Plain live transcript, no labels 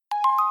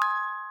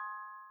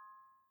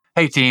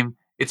Hey team,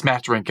 it's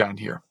Matt Rincon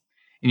here.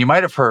 And you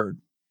might have heard,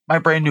 my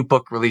brand new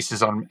book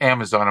releases on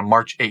Amazon on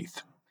March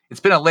 8th. It's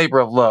been a labor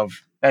of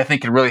love that I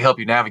think can really help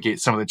you navigate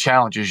some of the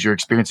challenges you're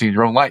experiencing in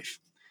your own life.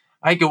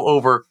 I go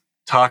over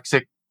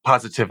toxic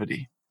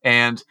positivity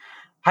and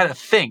how to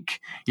think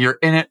you're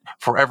in it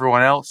for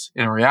everyone else.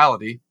 In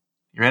reality,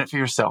 you're in it for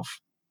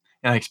yourself.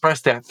 And I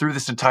express that through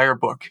this entire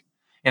book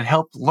and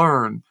help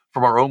learn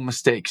from our own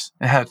mistakes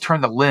and how to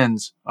turn the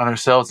lens on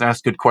ourselves and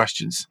ask good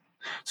questions.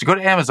 So go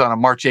to Amazon on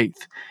March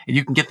 8th and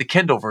you can get the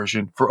Kindle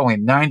version for only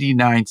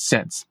 99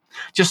 cents.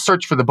 Just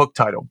search for the book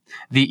title,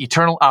 The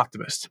Eternal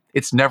Optimist.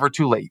 It's never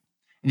too late.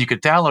 And you can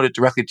download it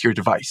directly to your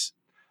device.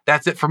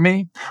 That's it for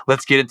me.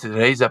 Let's get into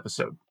today's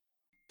episode.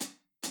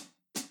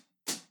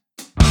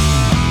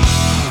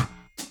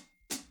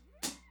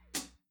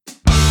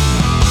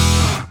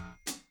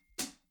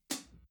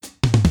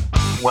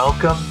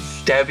 Welcome,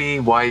 Debbie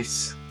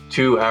Weiss,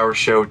 to our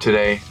show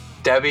today.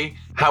 Debbie,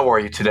 how are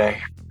you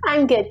today?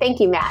 I'm good.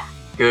 Thank you, Matt.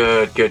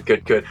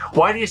 Good.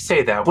 Why do you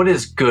say that? What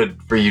is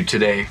good for you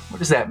today? What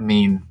does that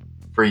mean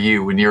for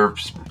you in your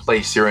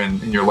place you're in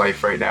your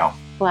life right now?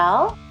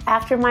 Well,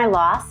 after my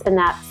loss, and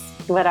that's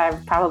what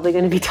I'm probably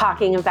going to be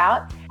talking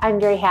about, I'm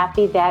very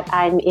happy that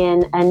I'm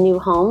in a new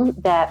home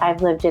that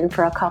I've lived in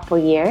for a couple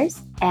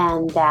years,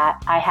 and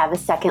that I have a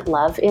second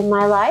love in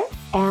my life,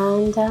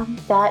 and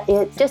that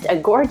it's just a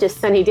gorgeous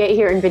sunny day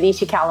here in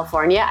Benicia,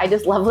 California. I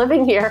just love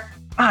living here.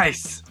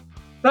 Nice.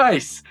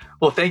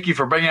 Well, thank you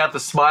for bringing out the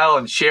smile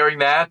and sharing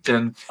that.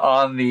 And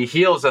on the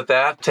heels of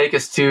that, take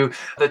us to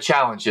the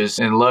challenges,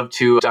 and love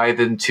to dive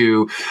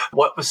into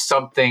what was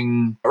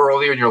something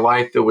earlier in your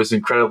life that was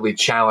incredibly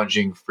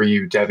challenging for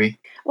you, Debbie.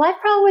 Well, I've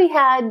probably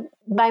had,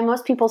 by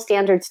most people's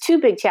standards,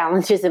 two big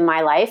challenges in my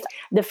life.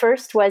 The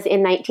first was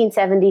in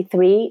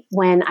 1973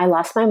 when I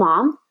lost my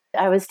mom.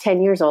 I was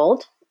 10 years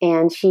old,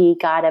 and she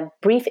got a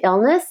brief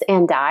illness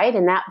and died,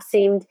 and that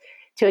seemed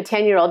to a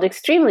 10-year-old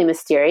extremely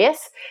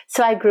mysterious.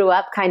 So I grew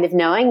up kind of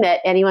knowing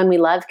that anyone we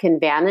love can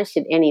vanish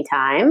at any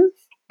time.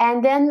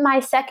 And then my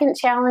second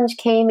challenge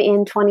came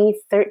in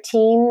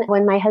 2013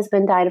 when my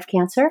husband died of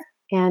cancer,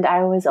 and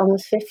I was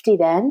almost 50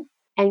 then,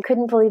 and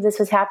couldn't believe this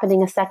was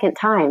happening a second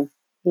time.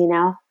 You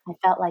know, I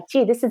felt like,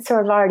 gee, this had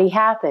sort of already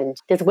happened.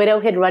 This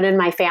widowhood run in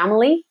my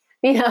family.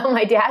 You know,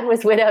 my dad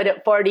was widowed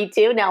at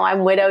 42. Now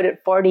I'm widowed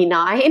at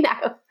 49.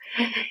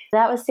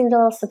 That seemed a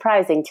little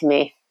surprising to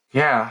me.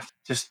 Yeah,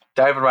 just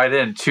diving right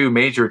in, two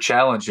major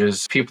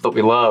challenges, people that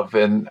we love.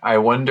 And I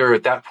wonder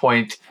at that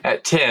point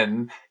at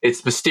 10,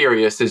 it's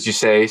mysterious, as you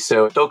say,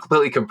 so don't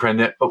completely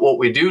comprehend it. But what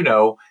we do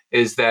know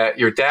is that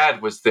your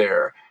dad was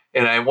there.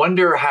 And I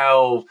wonder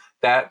how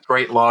that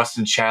great loss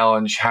and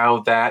challenge,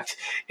 how that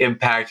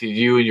impacted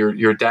you and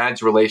your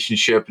dad's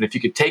relationship. And if you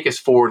could take us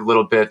forward a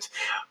little bit,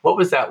 what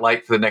was that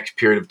like for the next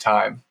period of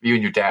time, you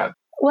and your dad?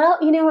 Well,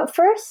 you know, at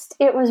first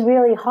it was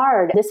really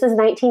hard. This was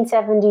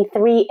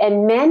 1973,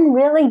 and men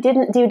really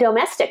didn't do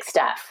domestic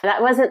stuff.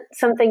 That wasn't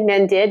something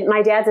men did.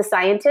 My dad's a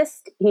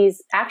scientist.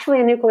 He's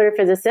actually a nuclear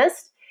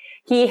physicist.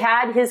 He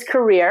had his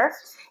career,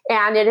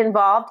 and it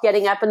involved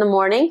getting up in the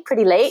morning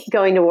pretty late,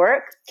 going to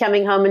work,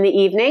 coming home in the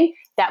evening.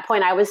 At that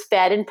point, I was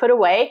fed and put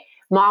away.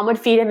 Mom would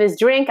feed him his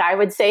drink. I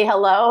would say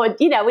hello. And,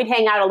 you know, we'd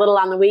hang out a little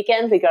on the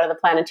weekends. We'd go to the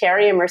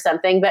planetarium or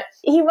something. But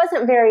he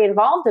wasn't very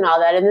involved in all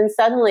that. And then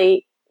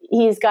suddenly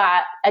he's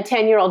got a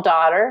 10-year-old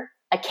daughter,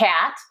 a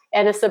cat,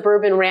 and a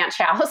suburban ranch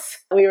house.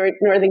 We were in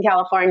Northern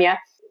California.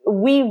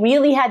 We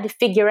really had to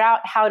figure out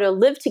how to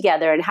live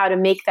together and how to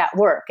make that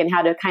work and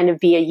how to kind of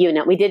be a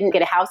unit. We didn't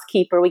get a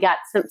housekeeper. We got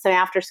some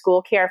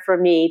after-school care for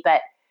me,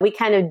 but we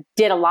kind of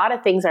did a lot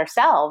of things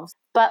ourselves.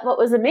 But what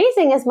was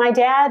amazing is my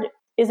dad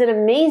is an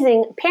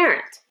amazing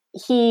parent.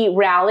 He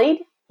rallied.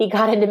 He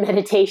got into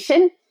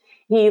meditation.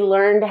 He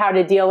learned how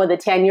to deal with a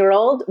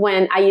 10-year-old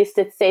when I used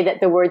to say that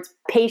the words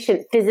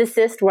patient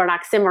physicist were an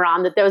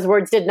oxymoron, that those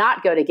words did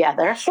not go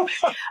together.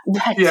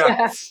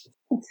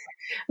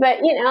 But,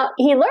 you know,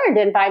 he learned.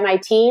 And by my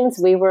teens,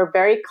 we were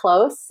very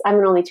close. I'm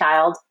an only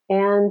child.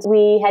 And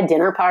we had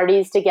dinner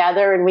parties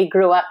together, and we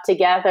grew up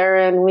together,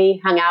 and we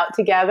hung out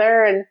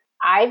together. And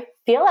I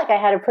feel like I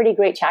had a pretty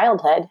great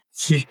childhood.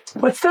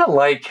 What's that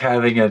like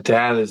having a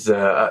dad as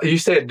you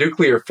say a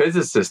nuclear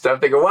physicist? I'm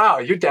thinking, wow,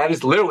 your dad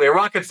is literally a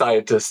rocket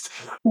scientist.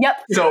 Yep.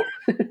 So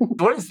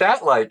what is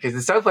that like? Because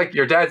it sounds like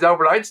your dad's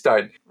Albert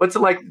Einstein. What's it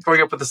like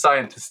growing up with a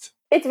scientist?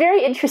 It's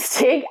very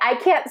interesting. I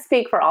can't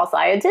speak for all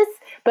scientists,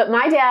 but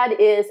my dad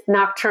is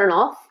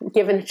nocturnal,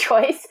 given a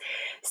choice.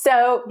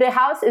 So the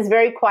house is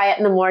very quiet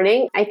in the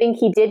morning. I think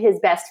he did his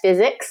best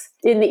physics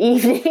in the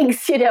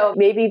evenings, you know,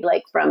 maybe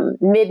like from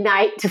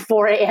midnight to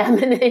 4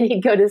 a.m. and then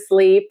he'd go to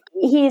sleep.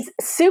 He's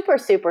super,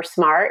 super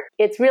smart.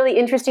 It's really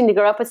interesting to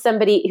grow up with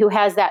somebody who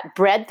has that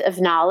breadth of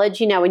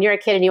knowledge. You know, when you're a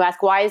kid and you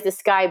ask, why is the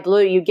sky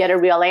blue? You get a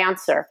real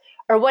answer.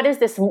 Or what does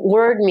this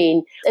word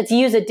mean? Let's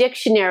use a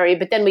dictionary,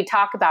 but then we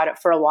talk about it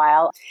for a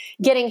while.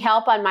 Getting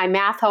help on my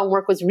math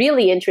homework was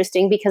really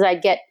interesting because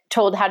I'd get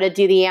told how to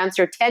do the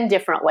answer 10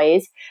 different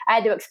ways. I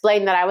had to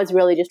explain that I was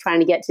really just trying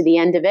to get to the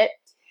end of it.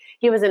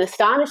 He was an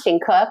astonishing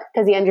cook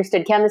because he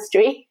understood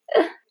chemistry.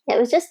 It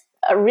was just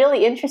a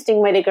really interesting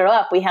way to grow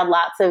up. We had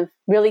lots of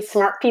really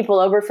smart people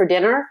over for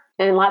dinner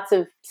and lots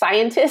of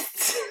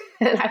scientists.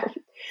 And I would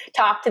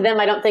talk to them.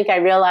 I don't think I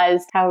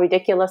realized how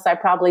ridiculous I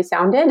probably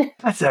sounded.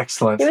 That's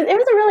excellent. It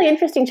was a really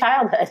interesting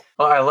childhood.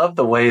 Well, I love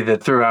the way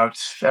that throughout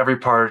every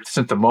part,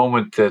 since the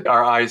moment that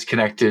our eyes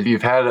connected,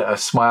 you've had a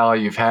smile,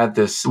 you've had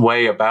this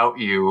way about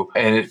you.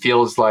 And it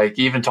feels like,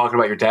 even talking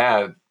about your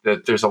dad,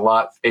 that there's a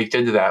lot baked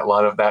into that. A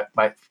lot of that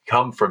might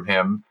come from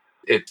him.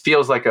 It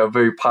feels like a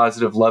very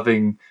positive,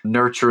 loving,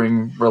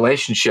 nurturing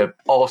relationship,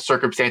 all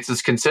circumstances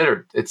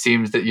considered. It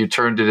seems that you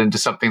turned it into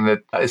something that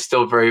is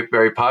still very,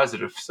 very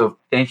positive. So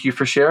thank you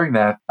for sharing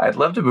that. I'd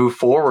love to move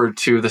forward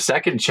to the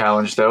second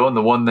challenge, though, and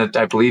the one that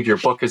I believe your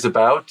book is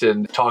about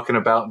and talking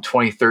about in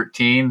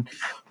 2013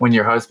 when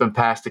your husband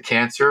passed to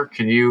cancer.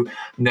 Can you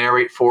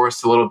narrate for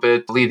us a little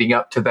bit leading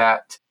up to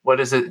that? What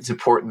is it that's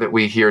important that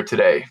we hear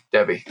today,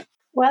 Debbie?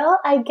 Well,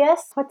 I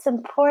guess what's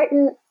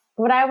important,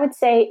 what I would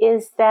say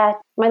is that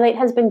my late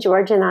husband,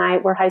 George, and I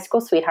were high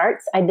school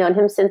sweethearts. I'd known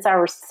him since I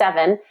was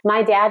 7.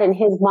 My dad and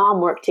his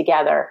mom worked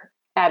together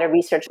at a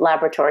research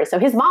laboratory. So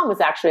his mom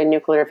was actually a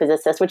nuclear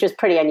physicist, which is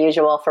pretty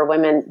unusual for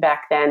women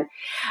back then.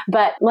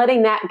 But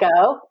letting that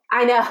go,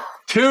 I know.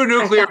 2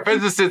 nuclear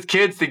physicist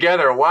kids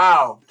together.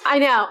 Wow. I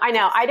know.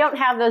 I don't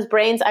have those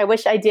brains. I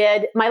wish I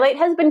did. My late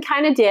husband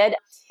kind of did.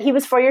 He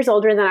was 4 years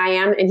older than I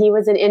am, and he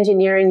was an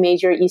engineering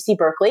major at UC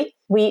Berkeley.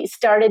 We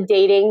started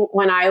dating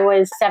when I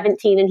was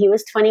 17 and he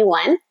was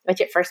 21, which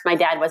at first my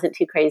dad wasn't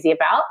too crazy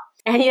about.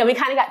 And, we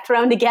kind of got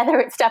thrown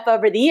together at stuff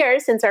over the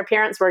years since our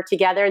parents worked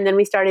together. And then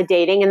we started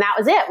dating, and that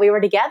was it. We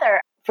were together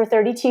for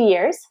 32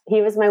 years.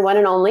 He was my one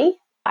and only.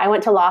 I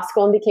went to law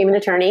school and became an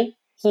attorney.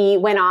 He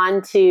went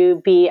on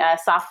to be a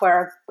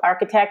software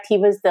architect. He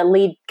was the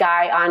lead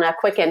guy on a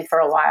Quicken for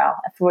a while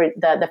for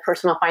the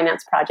personal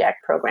finance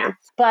project program.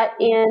 But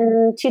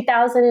in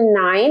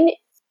 2009,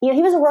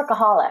 he was a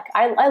workaholic.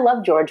 I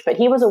love George, but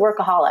he was a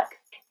workaholic.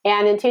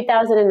 And in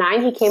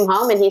 2009, he came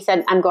home and he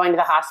said, I'm going to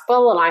the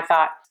hospital. And I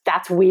thought,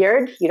 that's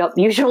weird. You don't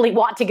usually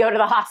want to go to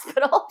the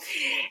hospital.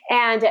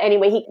 And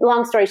anyway,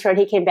 long story short,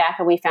 he came back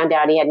and we found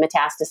out he had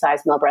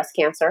metastasized male breast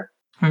cancer.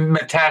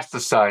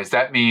 Metastasized,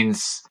 that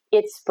means...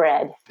 It's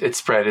spread.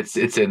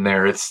 It's in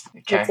there. It's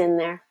okay. It's in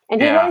there.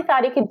 And he really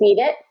thought he could beat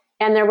it.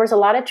 And there was a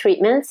lot of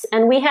treatments.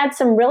 And we had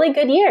some really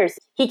good years.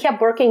 He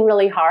kept working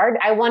really hard.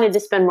 I wanted to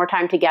spend more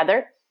time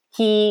together.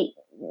 He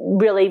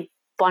really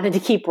wanted to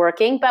keep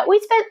working. But we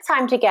spent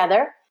time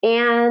together.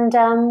 And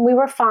we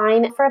were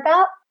fine for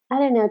about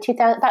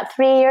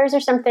 3 years or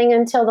something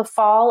until the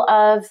fall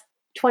of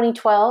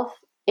 2012.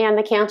 And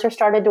the cancer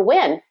started to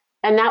win.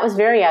 And that was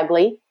very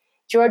ugly.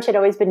 George had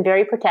always been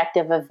very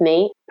protective of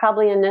me,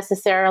 probably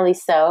unnecessarily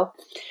so.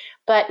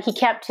 But he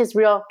kept his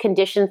real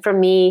condition from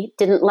me,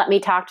 didn't let me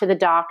talk to the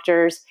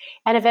doctors.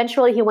 And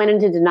eventually he went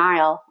into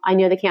denial. I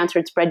knew the cancer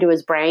had spread to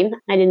his brain.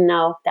 I didn't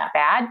know that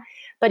bad.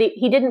 But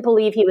he didn't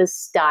believe he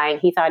was dying.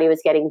 He thought he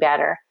was getting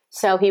better.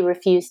 So he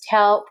refused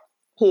help.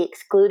 He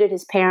excluded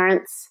his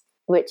parents,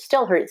 which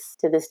still hurts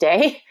to this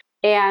day.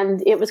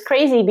 And it was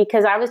crazy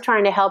because I was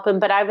trying to help him,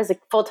 but I was a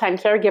full-time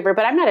caregiver.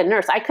 But I'm not a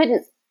nurse.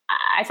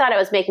 I thought I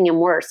was making him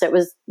worse. It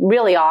was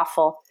really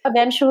awful.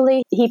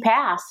 Eventually, he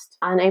passed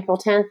on April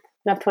 10th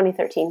of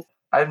 2013.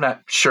 I'm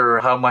not sure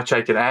how much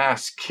I can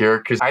ask here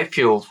because I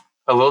feel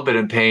a little bit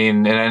in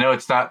pain, and I know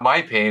it's not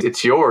my pain,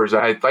 it's yours.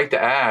 I'd like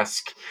to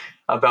ask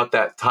about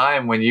that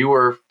time when you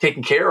were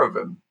taking care of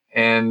him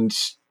and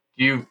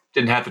you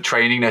didn't have the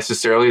training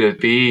necessarily to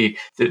be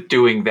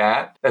doing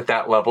that at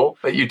that level,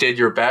 but you did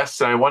your best.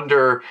 And I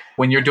wonder,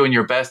 when you're doing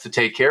your best to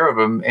take care of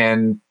him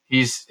and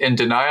he's in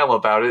denial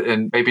about it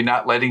and maybe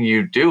not letting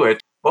you do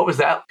it, what was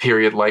that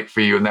period like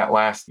for you in that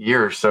last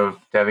year or so,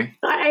 Debbie?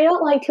 I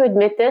don't like to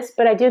admit this,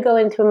 but I do go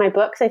into my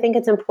books. I think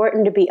it's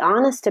important to be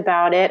honest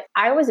about it.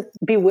 I was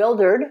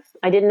bewildered.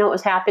 I didn't know what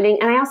was happening.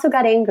 And I also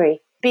got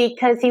angry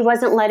because he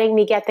wasn't letting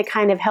me get the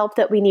kind of help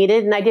that we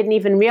needed. And I didn't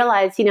even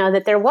realize,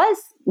 that there was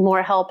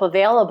more help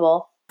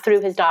available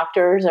through his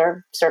doctors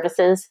or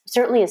services,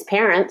 certainly his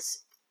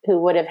parents, who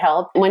would have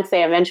helped. Once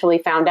they eventually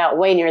found out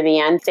way near the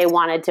end, they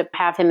wanted to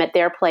have him at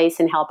their place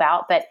and help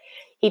out, but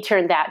he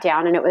turned that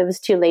down and it was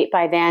too late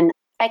by then.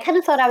 I kind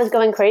of thought I was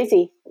going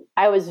crazy.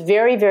 I was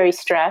very, very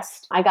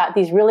stressed. I got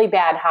these really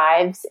bad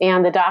hives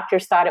and the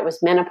doctors thought it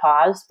was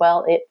menopause.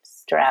 Well,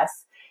 it's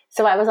stress.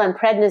 So I was on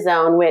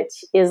prednisone,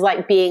 which is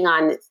like being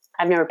on,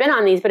 I've never been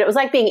on these, but it was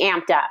like being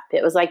amped up.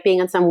 It was like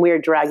being on some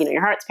weird drug,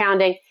 your heart's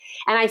pounding.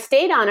 And I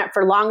stayed on it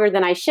for longer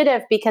than I should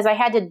have because I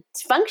had to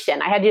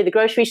function. I had to do the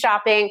grocery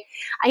shopping.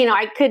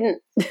 I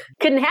couldn't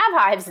have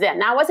hives then.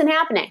 That wasn't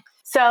happening.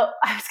 So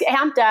I was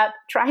amped up,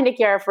 trying to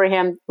care for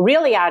him,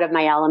 really out of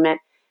my element,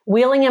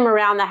 wheeling him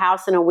around the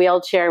house in a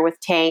wheelchair with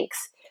tanks.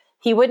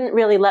 He wouldn't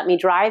really let me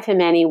drive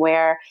him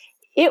anywhere.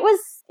 It was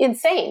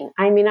insane.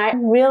 I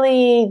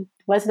really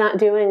was not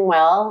doing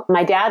well.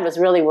 My dad was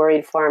really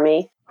worried for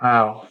me.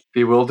 Wow.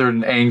 Bewildered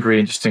and angry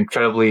and just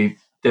incredibly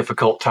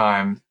difficult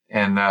time.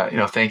 And,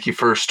 thank you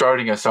for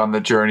starting us on the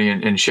journey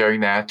and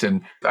sharing that.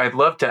 And I'd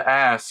love to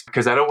ask,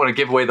 because I don't want to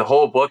give away the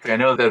whole book. I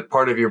know that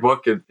part of your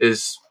book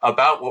is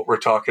about what we're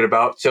talking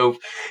about. So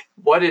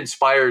what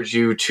inspired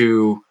you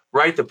to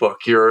write the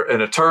book? You're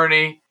an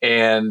attorney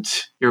and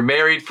you're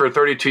married for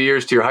 32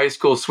 years to your high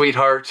school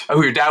sweetheart,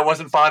 who your dad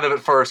wasn't fond of at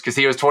first because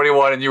he was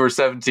 21 and you were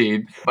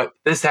 17. But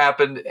this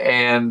happened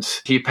and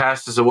he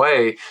passes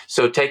away.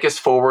 So take us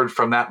forward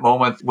from that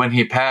moment when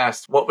he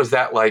passed. What was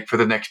that like for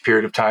the next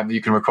period of time that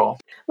you can recall?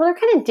 Well,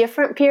 they're kind of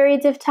different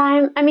periods of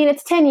time. I mean,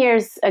 it's 10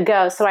 years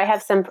ago, so I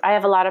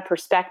have a lot of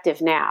perspective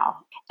now.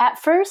 At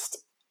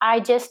first,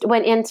 I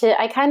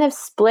kind of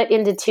split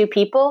into two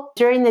people.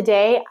 During the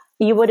day,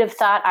 you would have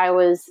thought I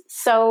was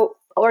so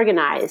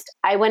organized.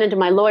 I went into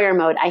my lawyer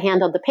mode. I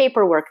handled the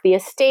paperwork, the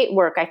estate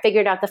work. I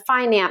figured out the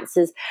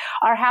finances.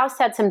 Our house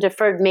had some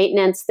deferred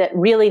maintenance that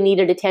really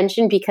needed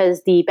attention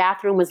because the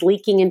bathroom was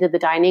leaking into the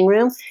dining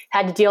room.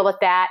 Had to deal with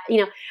that.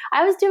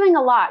 I was doing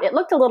a lot. It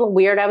looked a little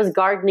weird. I was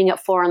gardening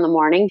at 4 a.m,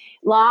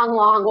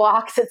 long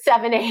walks at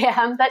 7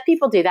 a.m. But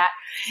people do that.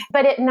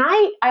 But at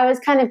night, I was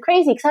kind of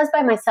crazy because I was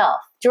by myself.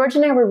 George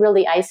and I were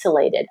really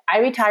isolated. I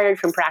retired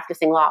from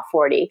practicing law at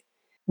 40.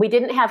 We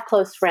didn't have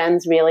close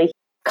friends, really.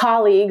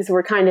 Colleagues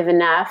were kind of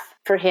enough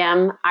for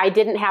him. I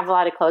didn't have a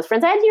lot of close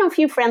friends. I had, a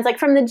few friends like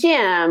from the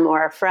gym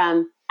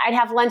I'd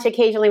have lunch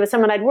occasionally with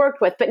someone I'd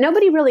worked with, but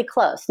nobody really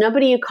close.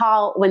 Nobody you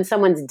call when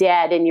someone's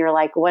dead and you're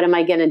like, what am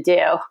I going to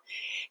do?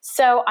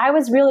 So I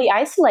was really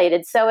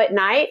isolated. So at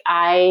night,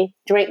 I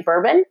drank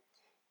bourbon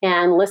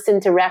and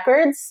listened to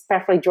records,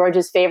 especially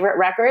George's favorite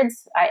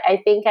records. I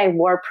think I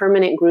wore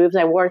Permanent Grooves.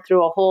 I wore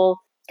through a whole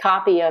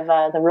copy of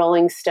the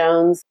Rolling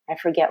Stones. I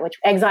forget which,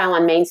 Exile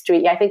on Main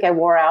Street. Yeah, I think I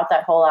wore out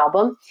that whole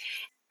album.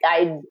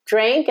 I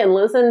drank and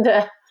listened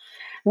to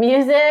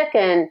music,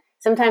 and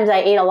sometimes I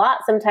ate a lot.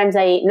 Sometimes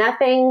I ate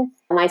nothing.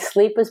 My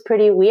sleep was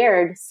pretty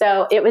weird.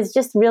 So it was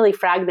just really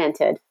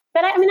fragmented.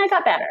 But I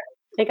got better.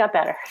 It got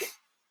better.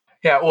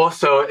 Yeah, well,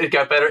 so it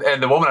got better.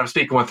 And the woman I'm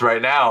speaking with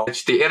right now,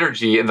 it's the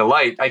energy and the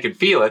light. I can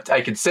feel it. I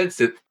can sense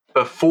it.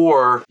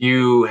 Before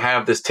you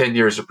have this 10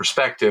 years of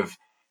perspective,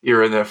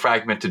 you're in the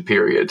fragmented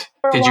period.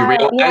 Did you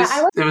realize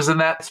it was in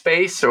that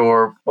space,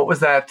 or what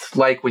was that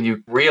like when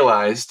you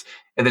realized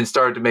and then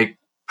started to make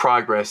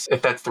progress,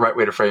 if that's the right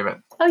way to frame it?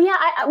 Oh,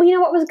 yeah.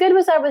 What was good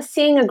was I was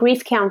seeing a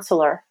grief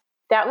counselor.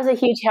 That was a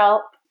huge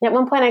help. At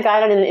one point, I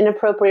got in an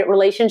inappropriate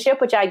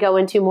relationship, which I go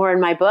into more in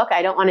my book.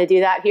 I don't want to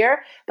do that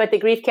here, but the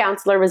grief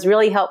counselor was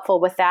really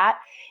helpful with that.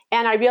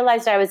 And I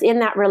realized I was in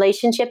that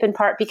relationship in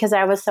part because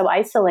I was so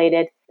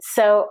isolated.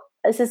 So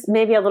this is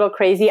maybe a little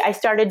crazy. I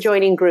started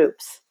joining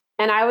groups.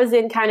 And I was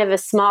in kind of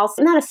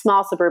not a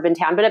small suburban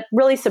town, but a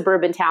really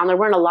suburban town. There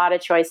weren't a lot of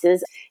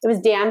choices. It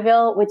was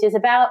Danville, which is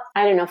about,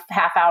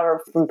 half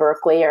hour from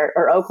Berkeley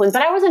or Oakland,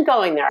 but I wasn't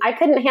going there. I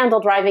couldn't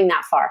handle driving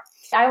that far.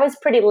 I was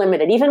pretty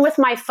limited. Even with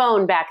my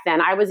phone back then,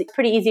 it was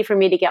pretty easy for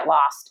me to get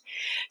lost.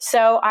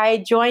 So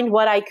I joined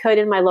what I could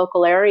in my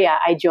local area.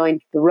 I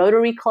joined the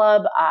Rotary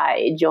Club.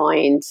 I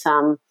joined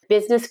some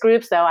business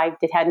groups, though I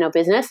had no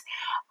business.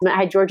 I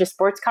had Georgia's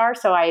sports car,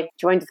 so I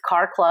joined the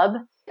car club.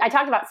 I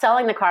talked about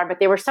selling the car, but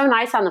they were so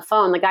nice on the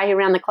phone. The guy who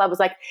ran the club was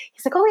like,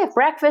 oh, we have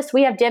breakfast,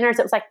 we have dinners.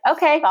 It was like,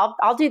 okay,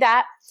 I'll do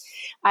that.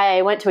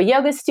 I went to a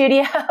yoga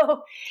studio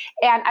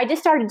and I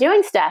just started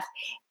doing stuff.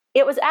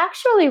 It was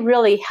actually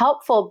really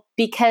helpful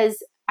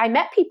because I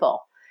met people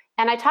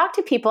and I talked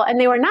to people and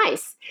they were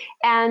nice.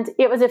 And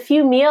it was a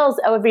few meals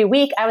every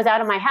week. I was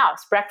out of my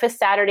house, breakfast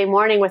Saturday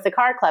morning with the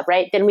car club,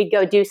 right? Then we'd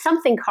go do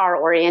something car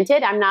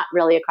oriented. I'm not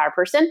really a car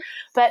person,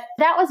 but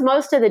that was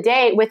most of the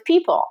day with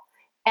people.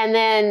 And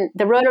then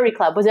the Rotary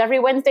Club was every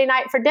Wednesday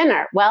night for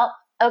dinner. Well,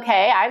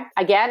 okay,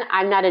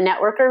 I'm not a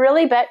networker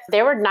really, but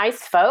they were nice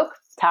folk.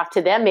 Talked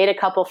to them, made a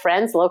couple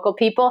friends, local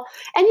people.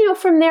 And,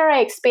 from there, I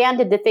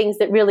expanded the things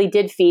that really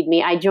did feed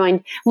me.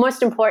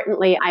 Most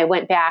importantly, I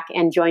went back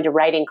and joined a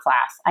writing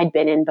class I'd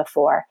been in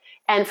before.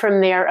 And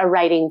from there, a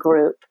writing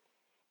group.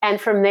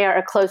 And from there,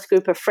 a close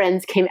group of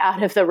friends came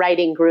out of the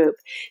writing group.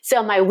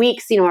 So my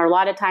weeks, are a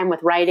lot of time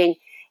with writing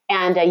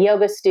and a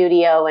yoga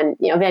studio. And,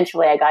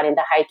 eventually I got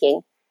into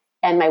hiking.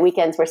 And my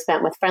weekends were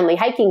spent with friendly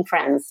hiking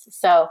friends.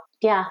 So,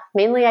 yeah,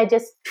 mainly I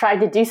just tried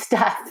to do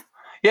stuff.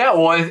 Yeah,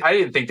 well, I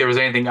didn't think there was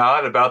anything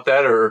odd about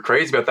that or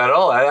crazy about that at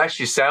all. It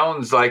actually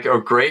sounds like a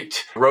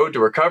great road to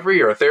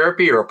recovery or a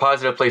therapy or a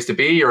positive place to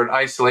be. You're in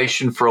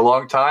isolation for a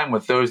long time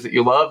with those that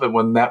you love. And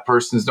when that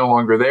person's no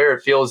longer there,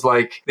 it feels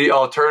like the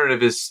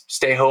alternative is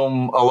stay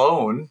home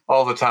alone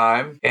all the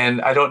time.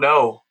 And I don't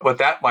know what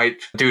that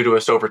might do to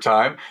us over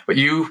time. But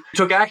you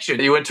took action.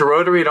 You went to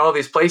Rotary and all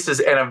these places,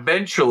 and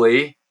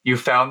eventually you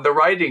found the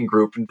writing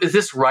group. Is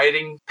this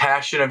writing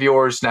passion of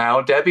yours now,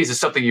 Debbie? Is this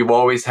something you've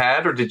always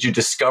had, or did you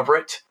discover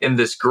it in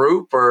this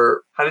group?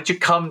 Or how did you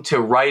come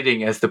to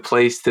writing as the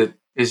place that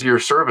is your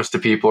service to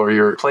people or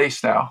your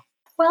place now?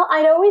 Well,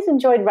 I'd always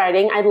enjoyed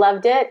writing. I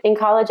loved it. In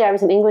college, I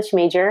was an English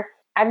major.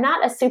 I'm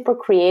not a super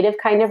creative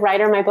kind of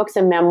writer. My book's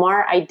a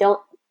memoir. I'm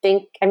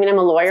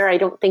a lawyer. I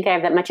don't think I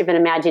have that much of an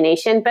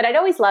imagination, but I'd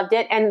always loved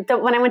it. And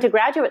when I went to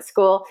graduate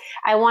school,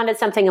 I wanted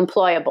something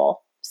employable.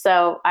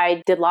 So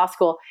I did law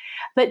school.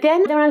 But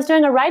then when I was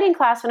doing a writing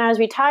class when I was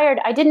retired,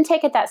 I didn't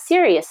take it that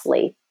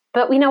seriously.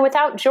 But,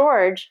 without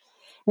George,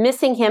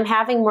 missing him,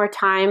 having more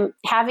time,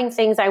 having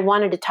things I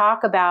wanted to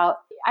talk about,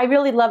 I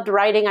really loved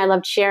writing. I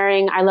loved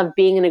sharing. I loved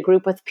being in a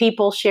group with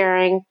people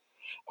sharing.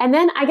 And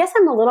then I guess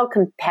I'm a little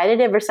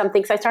competitive or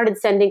something. So I started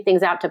sending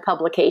things out to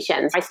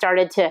publications. I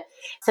started to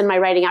send my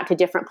writing out to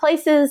different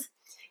places.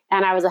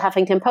 And I was a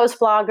Huffington Post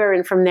blogger.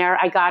 And from there,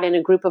 I got in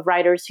a group of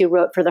writers who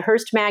wrote for the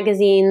Hearst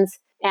magazines.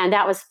 And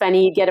that was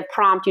funny. You'd get a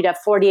prompt. You'd have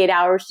 48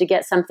 hours to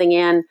get something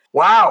in.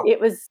 Wow. It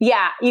was,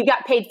 you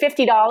got paid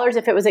 $50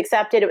 if it was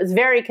accepted. It was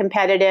very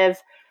competitive.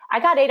 I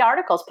got 8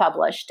 articles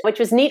published, which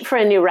was neat for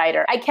a new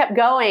writer. I kept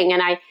going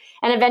and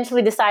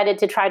eventually decided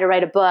to try to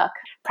write a book.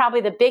 Probably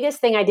the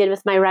biggest thing I did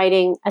with my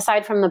writing,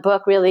 aside from the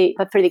book really,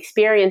 but for the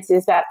experience,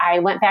 is that I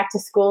went back to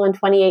school in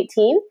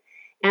 2018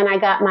 and I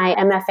got my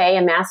MFA,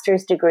 a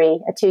master's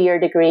degree, a 2-year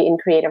degree in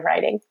creative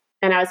writing.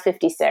 And I was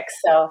 56.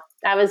 So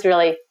that was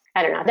really,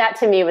 I don't know, that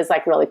to me was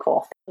like really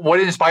cool. What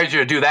inspired you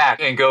to do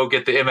that and go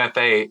get the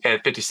MFA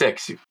at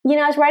 56? I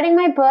was writing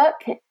my book,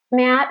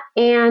 Matt,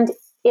 and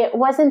it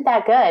wasn't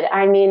that good.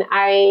 I mean,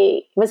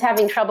 I was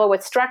having trouble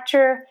with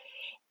structure,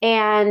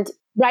 and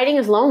writing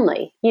is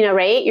lonely,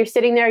 right? You're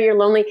sitting there, you're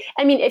lonely.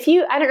 I mean, I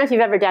don't know if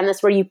you've ever done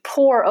this where you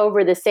pore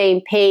over the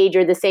same page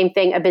or the same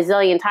thing a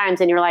bazillion times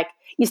and you're like,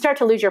 you start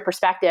to lose your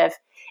perspective.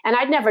 And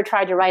I'd never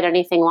tried to write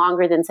anything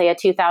longer than, say, a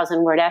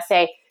 2,000 word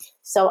essay.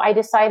 So I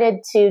decided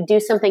to do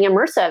something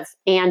immersive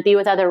and be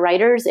with other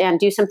writers and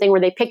do something where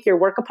they pick your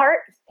work apart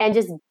and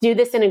just do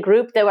this in a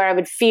group where I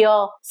would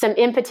feel some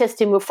impetus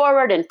to move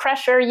forward and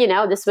pressure.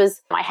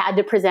 I had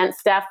to present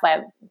stuff,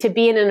 to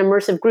be in an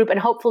immersive group and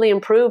hopefully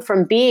improve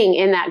from being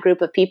in that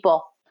group of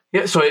people.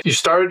 Yeah, so you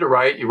started to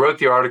write, you wrote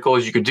the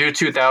articles, you could do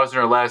 2,000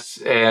 or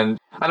less, and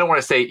I don't want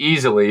to say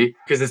easily,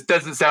 because this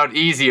doesn't sound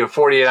easy, a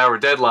 48-hour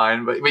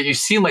deadline, but you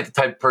seem like the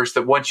type of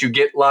person that once you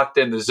get locked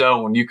in the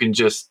zone, you can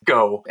just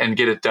go and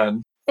get it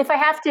done. If I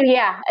have to,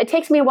 yeah. It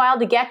takes me a while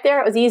to get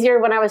there. It was easier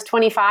when I was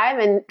 25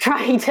 and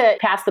trying to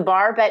pass the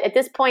bar, but at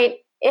this point,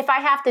 if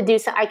I have to do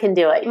so, I can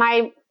do it.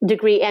 My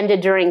degree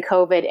ended during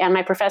COVID, and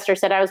my professor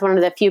said I was one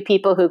of the few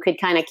people who could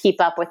kind of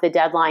keep up with the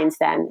deadlines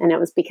then. And it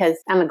was because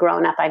I'm a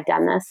grown-up, I've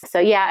done this. So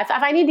yeah, if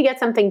I need to get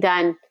something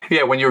done.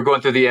 Yeah, when you were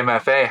going through the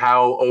MFA,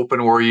 how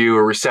open were you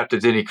or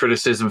receptive to any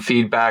criticism,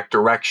 feedback,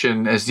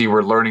 direction as you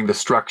were learning the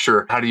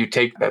structure? How do you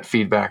take that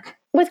feedback?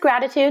 With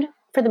gratitude,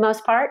 for the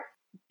most part,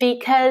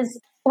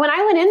 because when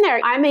I went in there,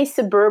 I'm a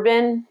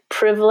suburban,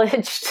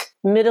 privileged,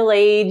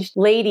 middle-aged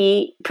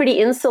lady, pretty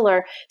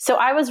insular. So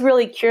I was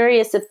really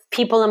curious if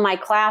people in my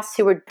class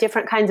who were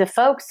different kinds of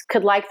folks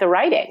could like the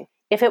writing,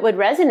 if it would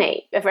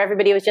resonate, if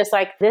everybody was just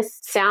like, this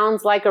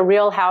sounds like a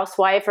real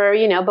housewife or,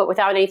 but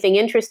without anything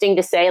interesting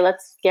to say,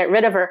 let's get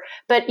rid of her.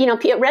 But,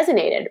 it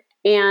resonated.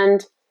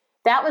 And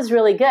that was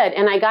really good.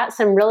 And I got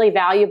some really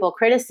valuable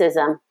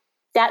criticism.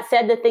 That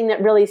said, the thing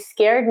that really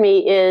scared me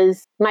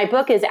is my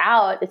book is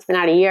out. It's been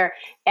out a year.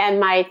 And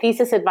my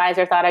thesis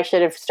advisor thought I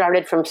should have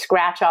started from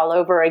scratch all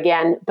over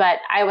again. But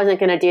I wasn't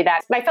going to do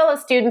that. My fellow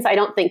students, I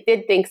don't think,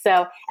 did think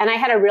so. And I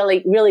had a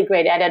really, really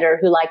great editor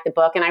who liked the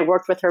book. And I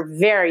worked with her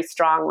very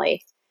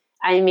strongly.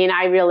 I mean,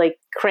 I really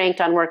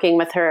cranked on working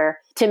with her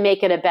to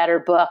make it a better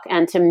book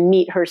and to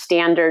meet her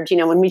standards.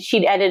 When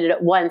she'd edited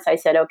it once, I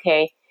said,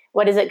 okay,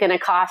 what is it going to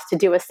cost to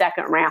do a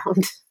second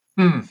round?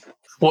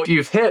 Well,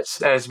 you've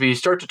hit, as we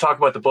start to talk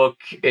about the book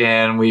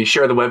and we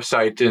share the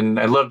website, and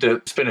I'd love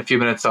to spend a few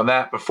minutes on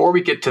that. Before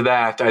we get to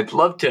that, I'd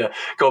love to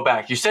go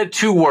back. You said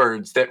 2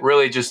 words that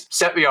really just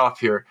set me off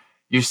here.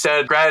 You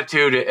said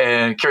gratitude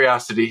and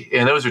curiosity,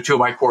 and those are 2 of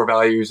my core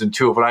values and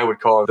 2 of what I would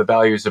call the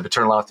values of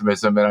eternal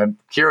optimism. And I'm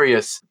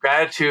curious,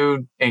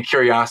 gratitude and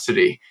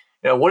curiosity.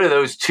 What are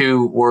those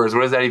 2 words?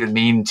 What does that even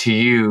mean to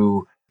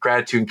you,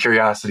 gratitude and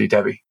curiosity,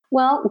 Debbie?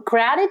 Well,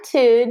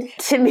 gratitude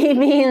to me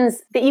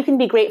means that you can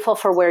be grateful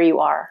for where you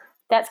are.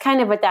 That's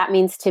kind of what that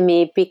means to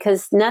me,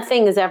 because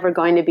nothing is ever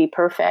going to be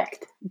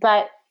perfect.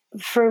 But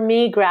for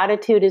me,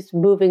 gratitude is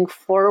moving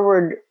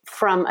forward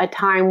from a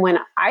time when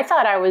I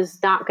thought I was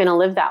not going to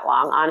live that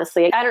long,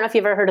 honestly. I don't know if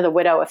you've ever heard of the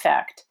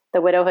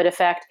widowhood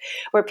effect,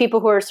 where people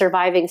who are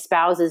surviving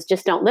spouses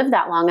just don't live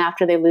that long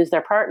after they lose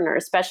their partner,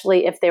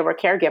 especially if they were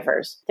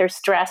caregivers. They're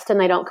stressed and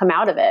they don't come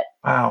out of it.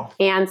 Wow.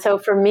 And so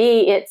for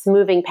me, it's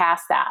moving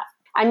past that.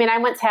 I mean, I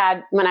once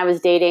had, when I was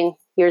dating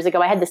years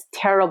ago, I had this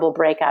terrible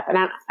breakup. And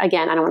I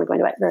don't want to go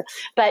into it,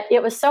 but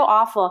it was so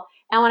awful.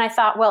 And when I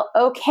thought, well,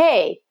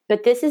 okay,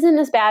 but this isn't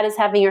as bad as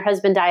having your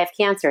husband die of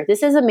cancer.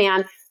 This is a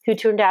man who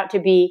turned out to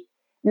be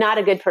not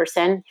a good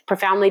person,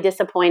 profoundly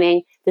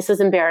disappointing. This was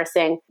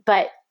embarrassing,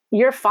 but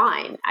you're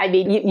fine. I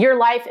mean, your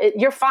life,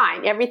 you're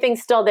fine.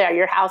 Everything's still there.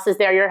 Your house is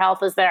there. Your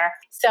health is there.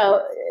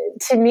 So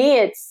to me,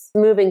 it's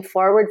moving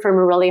forward from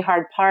a really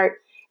hard part.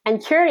 And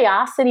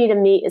curiosity to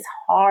me is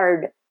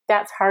hard.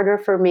 That's harder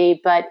for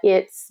me, but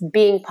it's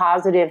being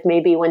positive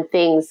maybe when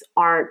things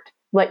aren't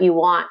what you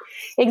want.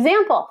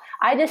 Example,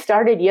 I just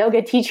started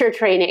yoga teacher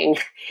training.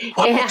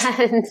 What?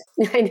 And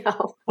I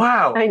know.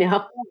 Wow. I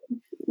know.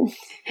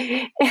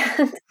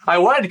 And I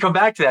wanted to come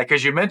back to that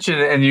because you mentioned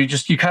it and you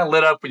kind of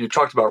lit up when you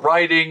talked about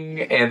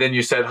writing and then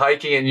you said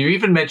hiking and you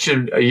even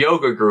mentioned a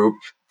yoga group.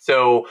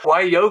 So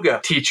why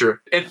yoga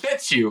teacher? It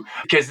fits you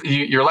because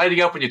you're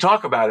lighting up when you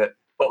talk about it.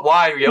 But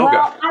why yoga?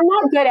 well, I'm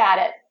not good at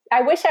it.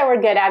 I wish I were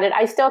good at it.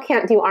 I still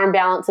can't do arm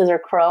balances or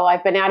crow.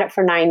 I've been at it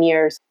for 9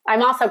 years.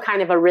 I'm also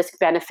kind of a risk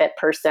benefit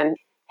person.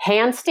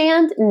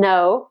 Handstand,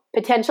 no.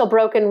 Potential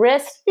broken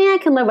wrist, I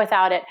can live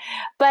without it.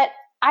 But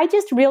I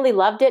just really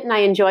loved it and I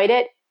enjoyed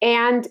it.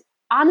 And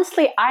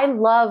honestly, I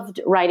loved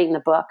writing the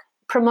book.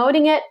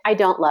 Promoting it, I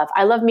don't love.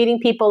 I love meeting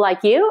people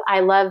like you. I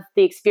love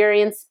the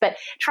experience, but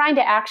trying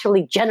to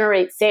actually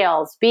generate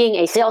sales, being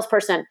a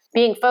salesperson,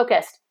 being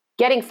focused,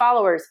 getting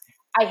followers,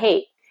 I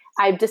hate.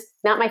 I just,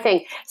 not my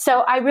thing.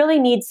 So I really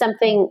need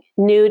something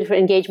new to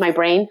engage my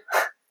brain.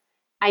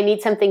 I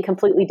need something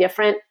completely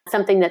different,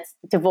 something that's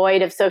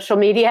devoid of social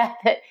media,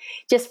 that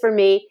just for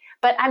me,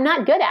 but I'm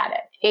not good at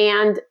it.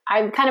 And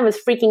I kind of was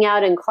freaking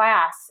out in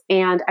class.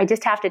 And I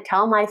just have to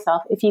tell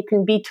myself, if you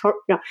can be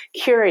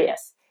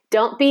curious,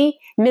 don't be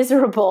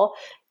miserable,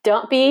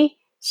 don't be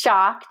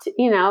shocked,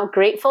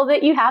 grateful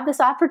that you have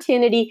this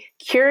opportunity,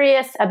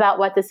 curious about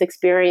what this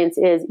experience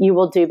is, you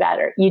will do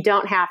better. You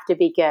don't have to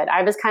be good.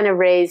 I was kind of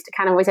raised,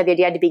 always had the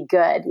idea you had to be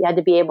good. You had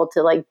to be able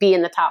to be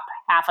in the top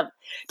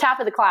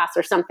of the class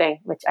or something,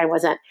 which I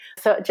wasn't.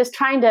 So just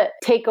trying to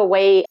take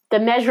away the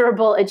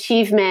measurable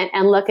achievement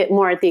and look at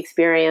more at the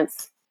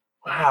experience.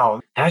 Wow,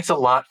 that's a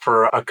lot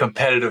for a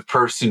competitive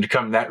person to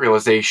come to that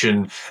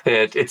realization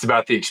that it's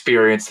about the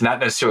experience, not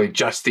necessarily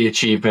just the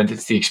achievement,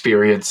 it's the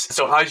experience.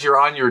 So as you're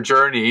on your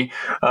journey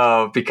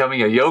of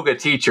becoming a yoga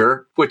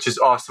teacher, which is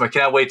awesome, I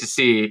cannot wait to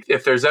see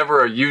if there's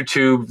ever a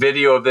YouTube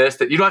video of this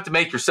that you don't have to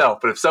make yourself,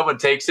 but if someone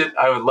takes it,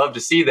 I would love to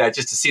see that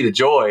just to see the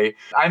joy.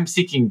 I'm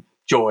seeking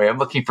joy. I'm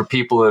looking for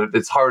people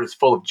that's heart is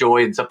full of joy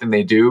in something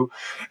they do.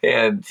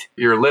 And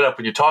you're lit up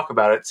when you talk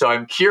about it. So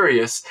I'm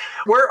curious,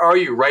 where are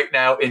you right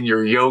now in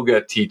your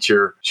yoga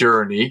teacher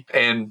journey?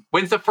 And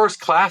when's the first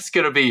class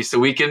going to be so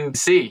we can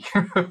see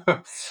and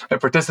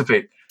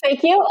participate?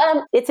 Thank you.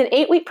 It's an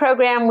 8-week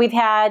program. We've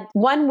had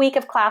 1 week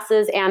of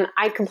classes and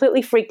I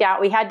completely freaked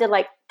out. We had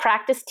to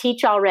practice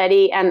teach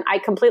already and I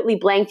completely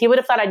blanked. You would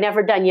have thought I'd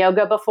never done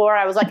yoga before.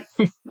 I was like,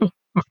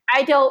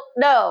 I don't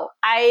know.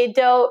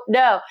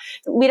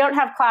 We don't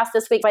have class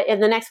this week, but in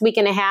the next week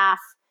and a half,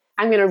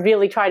 I'm going to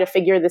really try to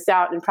figure this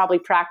out and probably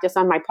practice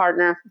on my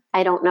partner.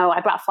 I don't know.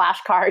 I brought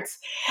flashcards.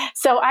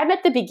 So I'm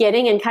at the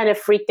beginning and kind of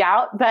freaked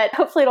out, but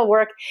hopefully it'll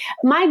work.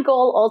 My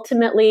goal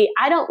ultimately,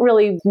 I don't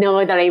really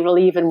know that I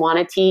really even want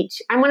to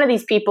teach. I'm one of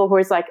these people who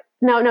is like,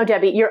 no,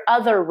 Debbie, you're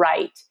other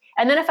right.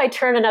 And then if I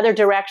turn another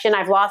direction,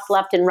 I've lost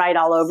left and right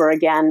all over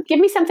again. Give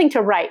me something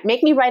to write.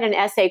 Make me write an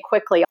essay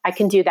quickly. I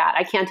can do that.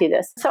 I can't do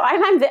this. So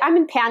I'm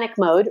in panic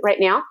mode right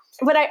now.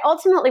 What I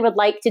ultimately would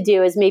like to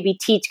do is maybe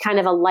teach kind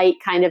of a light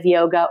kind of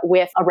yoga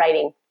with a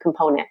writing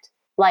component,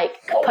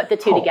 put the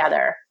two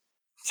together.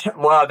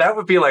 Wow, that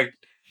would be like,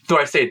 do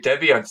I say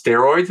Debbie on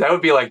steroids? That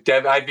would be like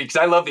Debbie, because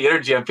I love the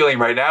energy I'm feeling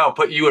right now.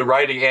 Put you in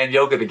writing and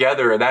yoga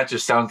together, and that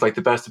just sounds like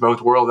the best of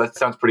both worlds. That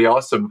sounds pretty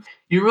awesome.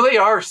 You really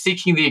are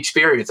seeking the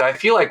experience. I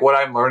feel like what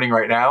I'm learning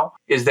right now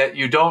is that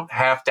you don't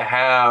have to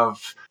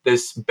have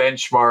this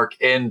benchmark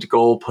end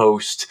goal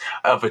post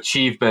of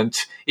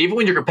achievement. Even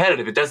when you're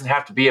competitive, it doesn't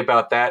have to be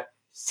about that.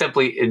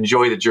 Simply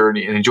enjoy the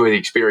journey and enjoy the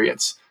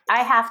experience.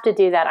 I have to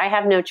do that. I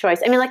have no choice.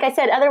 I mean, like I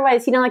said,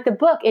 otherwise, like the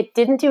book, it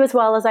didn't do as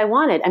well as I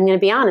wanted. I'm going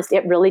to be honest.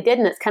 It really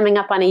didn't. It's coming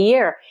up on a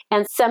year.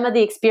 And some of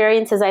the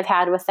experiences I've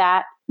had with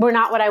that were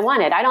not what I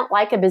wanted. I don't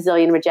like a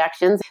bazillion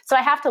rejections. So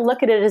I have to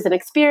look at it as an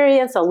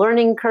experience, a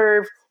learning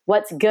curve,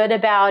 what's good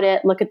about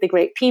it, look at the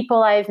great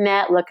people I've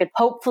met, look at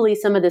hopefully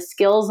some of the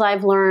skills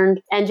I've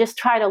learned, and just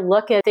try to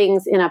look at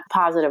things in a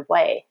positive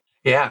way.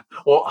 Yeah.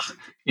 Well,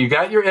 you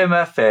got your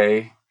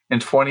MFA in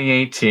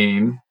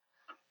 2018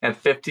 at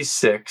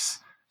 56.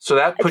 So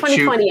that puts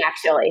 2020, you,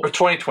 actually. or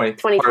 2020,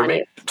 2020.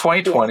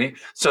 2020. Yeah.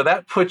 So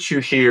that puts you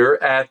here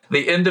at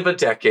the end of a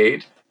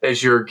decade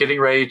as you're getting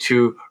ready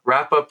to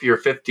wrap up your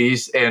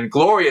 50s and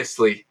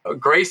gracefully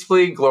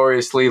and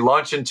gloriously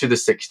launch into the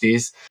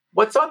 60s.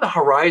 What's on the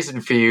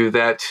horizon for you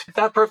that,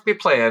 not perfectly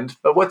planned,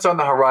 but what's on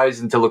the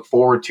horizon to look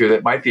forward to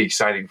that might be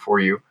exciting for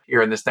you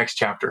here in this next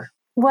chapter?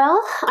 Well,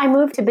 I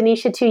moved to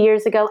Benicia 2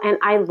 years ago and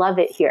I love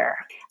it here.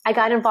 I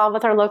got involved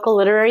with our local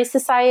literary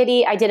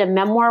society. I did a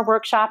memoir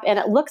workshop and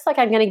it looks like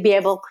I'm going to be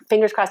able,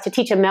 fingers crossed, to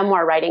teach a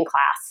memoir writing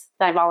class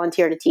that I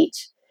volunteer to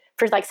teach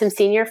for some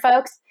senior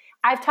folks.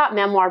 I've taught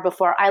memoir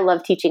before. I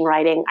love teaching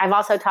writing. I've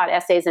also taught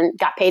essays and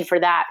got paid for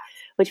that,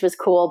 which was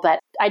cool, but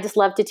I just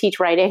love to teach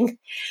writing.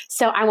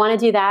 So I want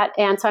to do that.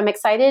 And so I'm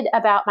excited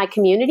about my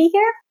community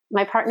here.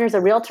 My partner's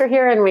a realtor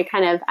here and we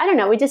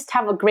we just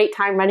have a great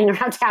time running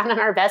around town on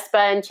our Vespa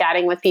and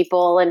chatting with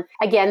people. And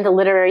again, the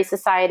literary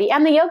society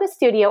and the yoga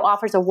studio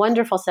offers a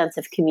wonderful sense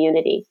of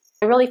community.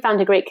 I really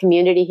found a great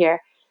community here.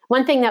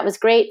 One thing that was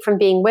great from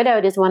being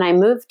widowed is when I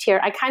moved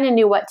here, I kind of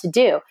knew what to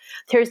do.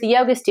 There's the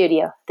yoga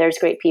studio. There's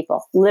great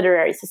people.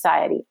 Literary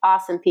society.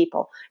 Awesome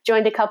people.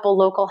 Joined a couple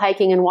local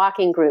hiking and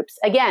walking groups.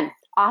 Again,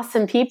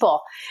 awesome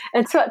people.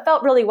 And so it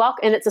felt really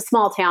welcome. And it's a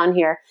small town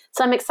here.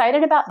 So I'm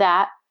excited about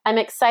that. I'm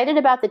excited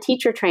about the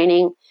teacher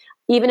training.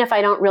 Even if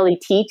I don't really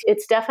teach,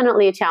 it's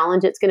definitely a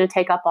challenge. It's going to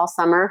take up all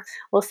summer.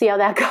 We'll see how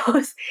that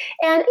goes.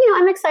 And,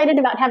 I'm excited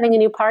about having a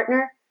new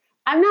partner.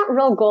 I'm not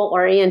real goal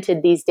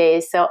oriented these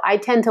days. So I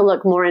tend to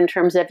look more in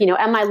terms of,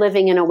 am I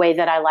living in a way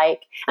that I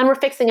like? And we're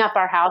fixing up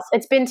our house.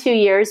 It's been 2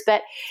 years,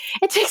 but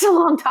it takes a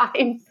long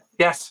time.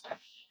 Yes.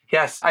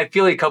 Yes, I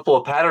feel a couple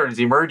of patterns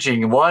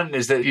emerging. One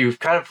is that you've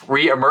kind of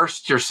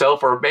re-immersed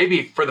yourself, or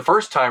maybe for the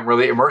first time,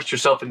 really immersed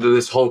yourself into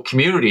this whole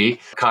community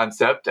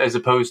concept, as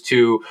opposed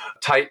to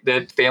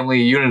tight-knit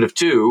family unit of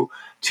two,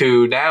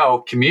 to now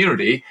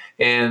community.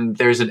 And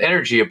there's an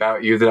energy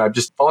about you that I'm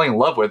just falling in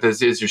love with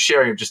as you're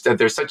sharing, just that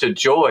there's such a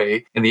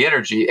joy in the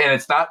energy. And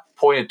it's not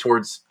pointed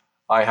towards,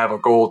 I have a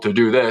goal to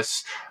do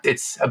this.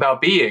 It's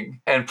about being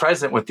and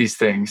present with these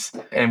things.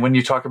 And when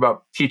you talk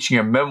about teaching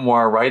a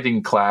memoir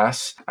writing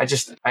class,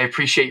 I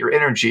appreciate your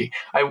energy.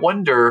 I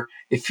wonder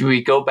if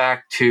we go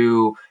back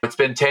to, it's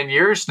been 10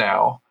 years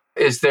now,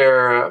 is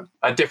there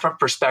a different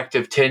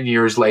perspective 10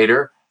 years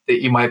later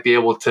that you might be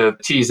able to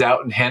tease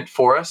out and hint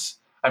for us?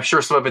 I'm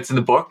sure some of it's in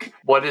the book.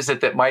 What is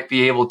it that might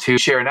be able to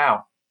share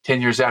now,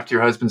 10 years after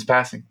your husband's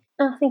passing?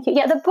 Oh, thank you.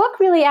 Yeah, the book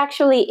really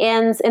actually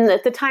ends, and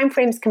the time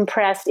frame's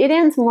compressed. It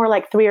ends more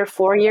like 3 or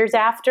 4 years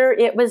after.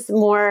 It was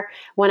more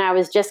when I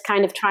was just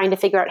kind of trying to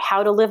figure out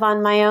how to live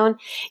on my own.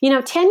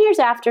 10 years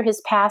after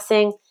his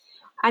passing,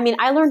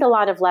 I learned a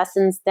lot of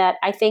lessons that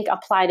I think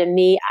apply to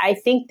me. I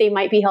think they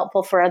might be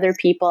helpful for other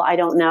people. I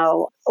don't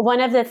know.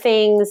 One of the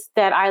things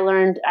that I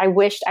learned, I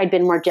wished I'd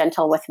been more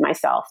gentle with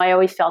myself. I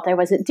always felt I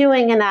wasn't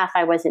doing enough.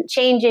 I wasn't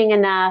changing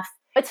enough.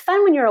 It's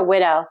fun when you're a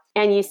widow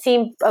and you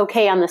seem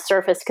okay on the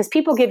surface because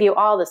people give you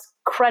all this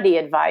cruddy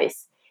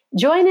advice.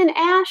 Join an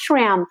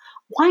ashram.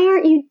 Why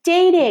aren't you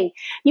dating?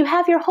 You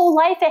have your whole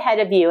life ahead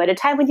of you at a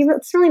time when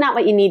it's really not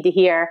what you need to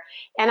hear.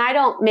 And I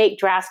don't make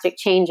drastic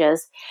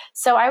changes.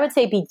 So I would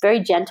say be very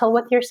gentle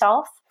with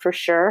yourself, for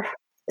sure.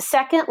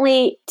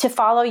 Secondly, to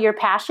follow your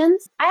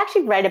passions. I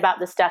actually write about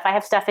this stuff. I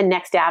have stuff in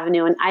Next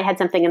Avenue, and I had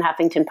something in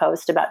Huffington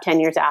Post about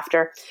 10 years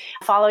after.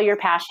 Follow your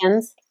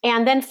passions,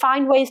 and then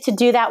find ways to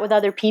do that with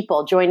other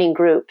people, joining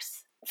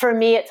groups. For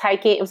me, it's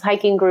hiking. It was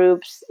hiking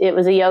groups. It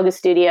was a yoga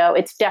studio.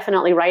 It's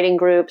definitely writing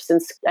groups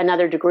and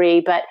another degree.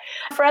 But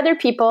for other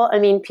people,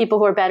 people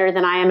who are better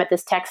than I am at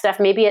this tech stuff,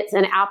 maybe it's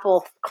an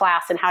Apple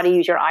class and how to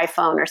use your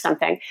iPhone or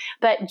something.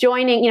 But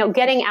joining,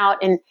 getting out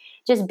and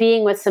just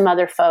being with some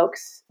other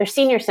folks. There's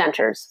senior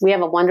centers. We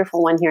have a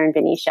wonderful one here in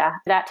Benicia,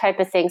 that type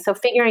of thing. So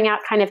figuring out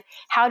kind of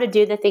how to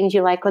do the things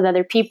you like with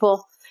other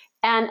people.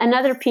 And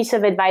another piece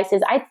of advice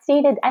is I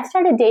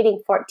started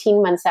dating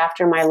 14 months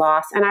after my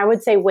loss. And I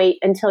would say, wait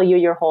until you're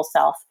your whole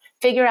self.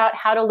 Figure out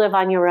how to live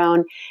on your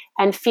own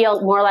and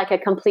feel more like a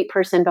complete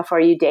person before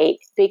you date,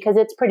 because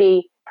it's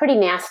pretty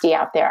nasty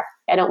out there.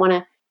 I don't want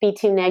to be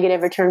too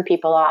negative or turn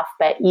people off,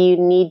 but you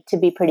need to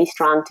be pretty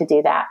strong to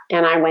do that.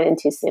 And I went in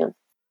too soon.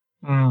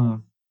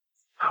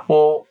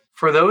 Well,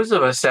 for those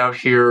of us out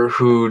here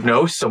who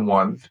know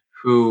someone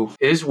who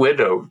is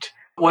widowed,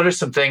 what are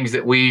some things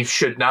that we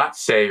should not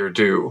say or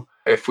do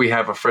if we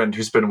have a friend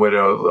who's been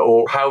widowed?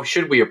 Or how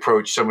should we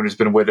approach someone who's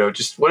been widowed?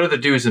 Just what are the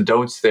do's and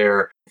don'ts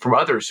there from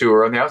others who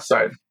are on the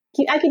outside?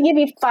 I could give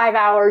you 5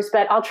 hours,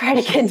 but I'll try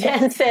to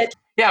condense it.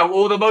 Yeah,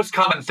 well, the most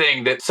common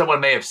thing that someone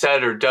may have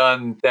said or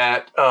done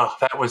that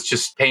was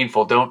just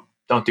painful. Don't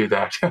do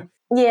that.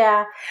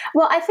 Yeah.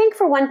 Well, I think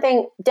for one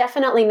thing,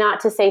 definitely not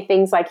to say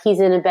things like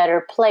he's in a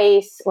better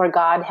place or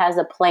God has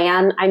a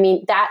plan.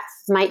 That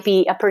might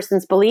be a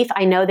person's belief.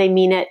 I know they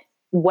mean it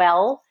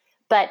well,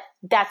 but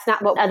that's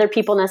not what other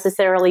people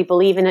necessarily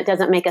believe, and it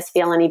doesn't make us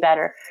feel any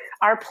better.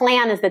 Our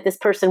plan is that this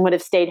person would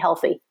have stayed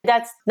healthy.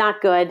 That's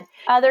not good.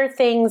 Other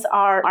things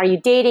are you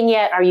dating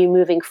yet? Are you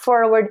moving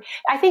forward?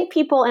 I think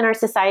people in our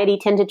society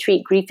tend to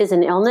treat grief as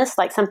an illness,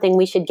 like something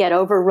we should get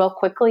over real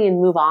quickly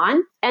and move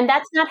on. And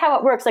that's not how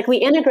it works. Like, we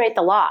integrate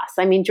the loss.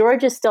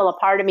 George is still a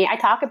part of me. I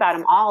talk about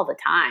him all the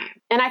time.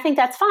 And I think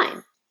that's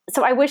fine.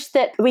 So I wish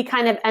that we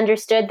kind of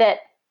understood that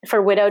for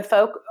widowed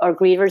folk or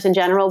grievers in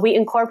general, we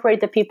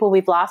incorporate the people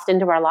we've lost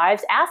into our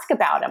lives. Ask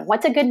about them.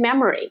 What's a good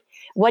memory?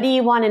 What do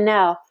you want to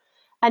know?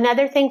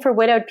 Another thing for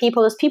widowed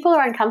people is people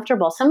are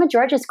uncomfortable. Some of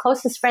George's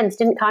closest friends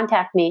didn't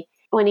contact me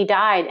when he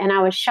died, and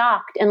I was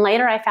shocked. And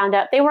later I found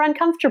out they were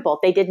uncomfortable.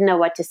 They didn't know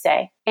what to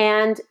say.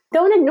 And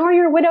don't ignore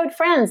your widowed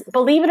friends.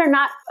 Believe it or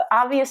not,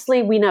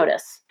 obviously we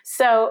notice.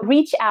 So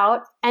reach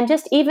out and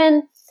just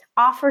even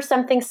offer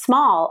something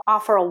small.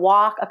 Offer a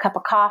walk, a cup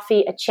of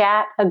coffee, a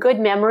chat, a good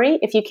memory.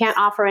 If you can't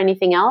offer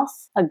anything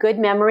else, a good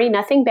memory,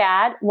 nothing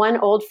bad. One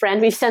old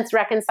friend we've since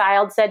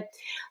reconciled said,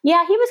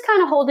 yeah, he was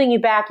kind of holding you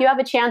back. You have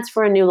a chance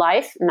for a new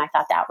life. And I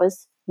thought that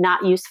was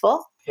not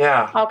useful.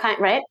 Yeah.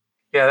 Right?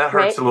 Yeah, that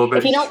hurts a little bit.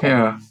 If you don't,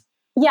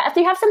 yeah, if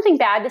you have something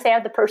bad to say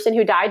of the person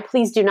who died,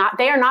 please do not.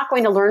 They are not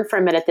going to learn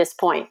from it at this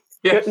point.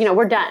 Yes.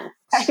 We're done.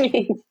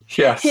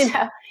 Yes.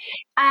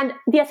 And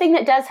the thing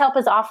that does help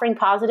is offering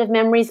positive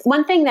memories.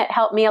 One thing that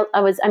helped me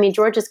was,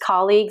 George's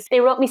colleagues, they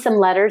wrote me some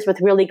letters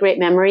with really great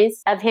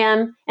memories of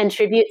him and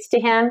tributes to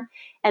him.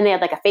 And they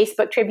had like a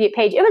Facebook tribute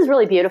page. It was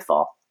really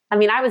beautiful. I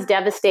mean, I was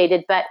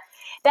devastated, but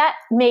that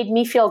made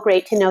me feel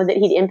great to know that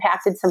he'd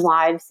impacted some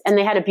lives, and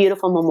they had a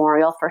beautiful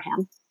memorial for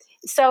him.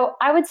 So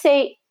I would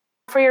say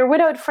for your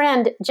widowed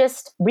friend,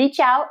 just reach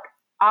out,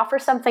 offer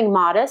something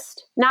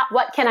modest, not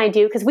what can I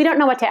do, because we don't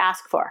know what to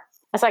ask for.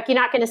 It's like, you're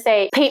not going to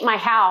say, paint my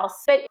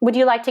house, but would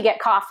you like to get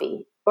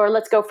coffee? Or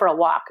let's go for a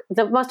walk.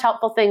 The most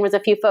helpful thing was a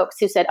few folks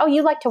who said, oh,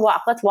 you like to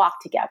walk? Let's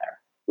walk together.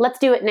 Let's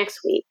do it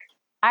next week.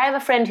 I have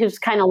a friend who's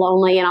kind of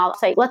lonely, and I'll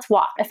say, let's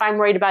walk. If I'm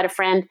worried about a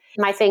friend,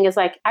 my thing is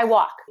like, I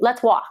walk.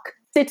 Let's walk.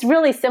 It's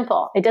really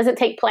simple. It doesn't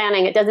take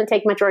planning. It doesn't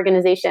take much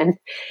organization.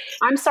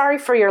 I'm sorry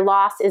for your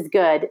loss is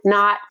good,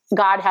 not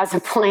God has a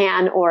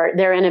plan, or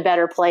they're in a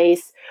better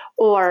place,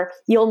 or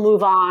you'll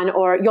move on,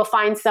 or you'll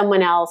find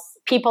someone else.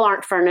 People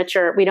aren't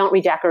furniture. We don't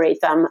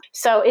redecorate them.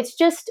 So it's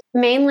just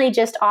mainly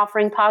just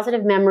offering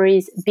positive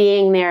memories,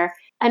 being there,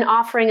 and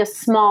offering a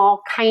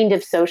small kind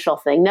of social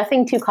thing.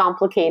 Nothing too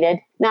complicated.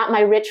 Not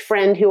my rich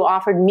friend who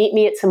offered meet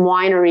me at some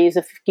wineries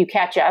if you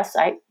catch us.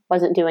 I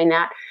wasn't doing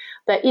that.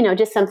 But,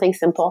 just something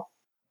simple.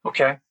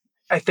 Okay.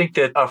 I think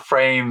that a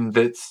frame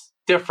that's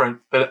different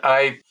that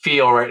I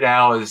feel right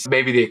now is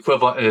maybe the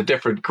equivalent in a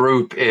different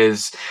group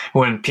is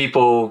when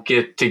people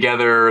get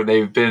together,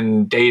 they've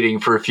been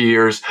dating for a few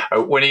years,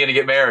 when are you going to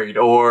get married?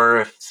 Or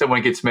if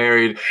someone gets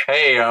married,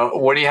 hey,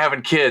 when are you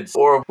having kids?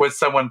 Or when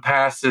someone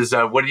passes,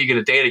 when are you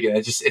going to date again?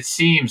 It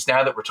seems,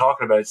 now that we're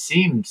talking about it, it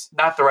seems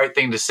not the right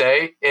thing to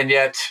say. And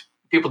yet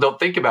people don't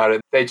think about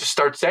it. They just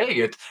start saying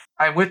it.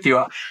 I'm with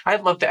you.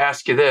 I'd love to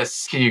ask you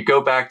this. Can you go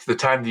back to the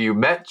time that you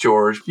met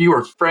George? You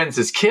were friends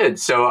as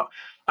kids. So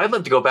I'd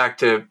love to go back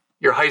to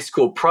your high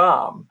school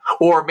prom,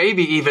 or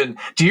maybe even,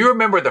 do you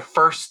remember the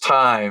first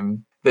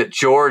time that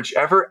George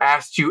ever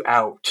asked you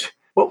out?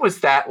 What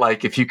was that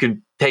like, if you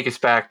could take us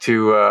back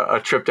to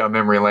a trip down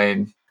memory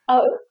lane?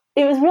 Oh,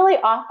 it was really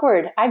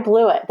awkward. I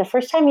blew it. The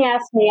first time he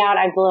asked me out,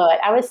 I blew it.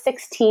 I was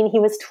 16. He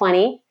was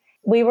 20.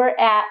 We were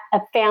at a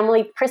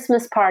family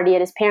Christmas party at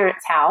his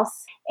parents'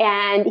 house,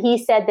 and he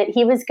said that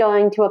he was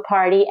going to a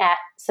party at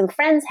some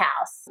friend's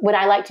house. Would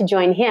I like to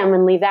join him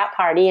and leave that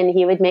party? And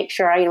he would make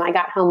sure, I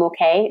got home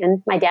okay.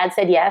 And my dad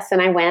said yes, and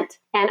I went.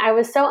 And I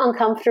was so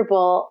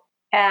uncomfortable.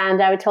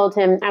 And I told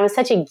him I was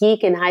such a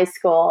geek in high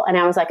school. And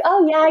I was like,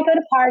 oh, yeah, I go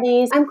to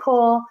parties. I'm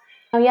cool.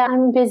 Oh, yeah,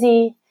 I'm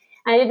busy.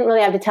 I didn't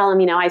really have to tell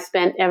him, I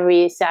spent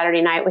every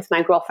Saturday night with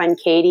my girlfriend,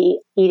 Katie,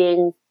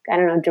 eating, I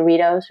don't know,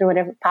 Doritos or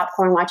whatever,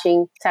 popcorn,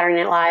 watching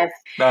Saturday Night Live.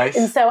 Nice.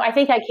 And so I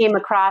think I came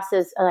across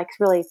as a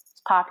really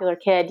popular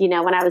kid,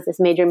 when I was this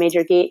major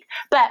geek.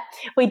 But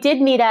we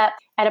did meet up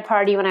at a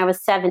party when I was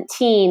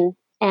 17.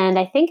 And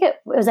I think it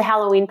was a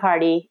Halloween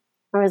party,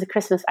 or it was a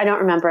Christmas. I don't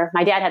remember.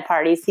 My dad had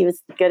parties. He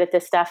was good at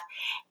this stuff.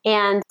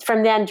 And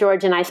from then,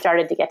 George and I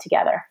started to get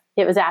together.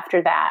 It was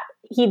after that.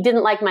 He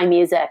didn't like my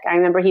music. I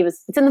remember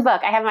it's in the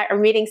book. I have our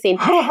meeting scene.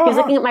 He was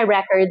looking at my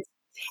records,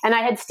 and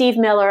I had Steve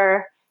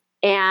Miller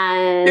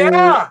and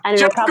yeah, I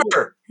don't know,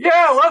 probably.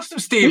 Yeah, I love some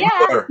Steve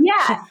Miller.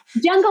 Yeah.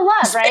 Jungle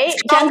Love, right?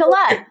 Jungle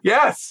Love.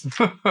 Yes.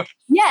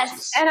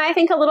 Yes. And I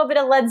think a little bit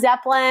of Led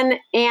Zeppelin.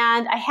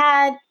 And I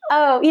had,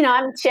 I'm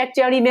a chick,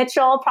 Joni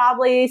Mitchell,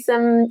 probably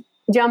some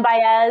Joan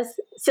Baez,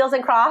 Seals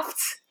and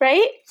Crofts,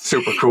 right?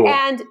 Super cool.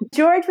 And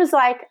George was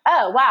like,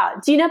 oh, wow.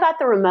 Do you know about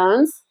the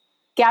Ramones?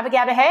 Gabba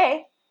Gabba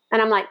Hey.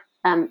 And I'm like,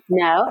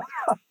 no.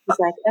 He's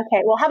like,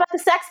 okay, well, how about the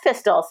Sex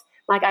Pistols?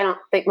 Like, I don't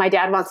think my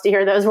dad wants to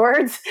hear those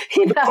words,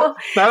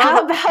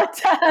 How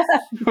about,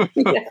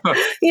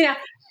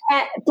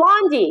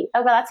 Blondie?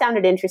 Oh, well, that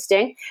sounded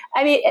interesting.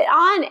 I mean,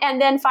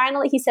 and then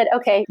finally he said,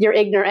 okay, you're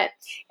ignorant.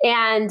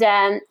 And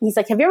he's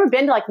like, have you ever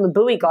been to like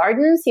Mabui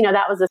Gardens?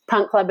 That was a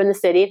punk club in the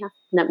city.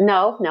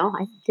 No,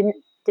 I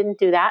didn't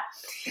do that.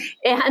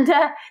 And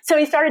so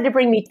he started to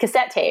bring me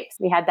cassette tapes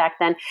we had back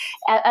then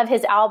of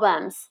his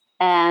albums.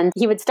 And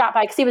he would stop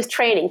by because he was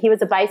training. He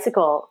was a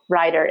bicycle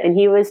rider, and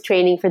he was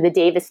training for the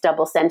Davis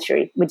Double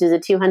Century, which is a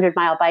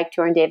 200-mile bike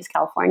tour in Davis,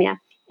 California.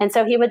 And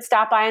so he would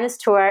stop by on his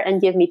tour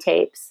and give me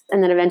tapes.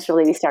 And then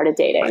eventually we started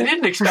dating. I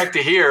didn't expect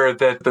to hear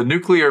that the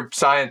nuclear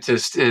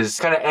scientist is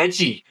kind of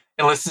edgy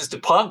and listens to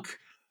punk.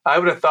 I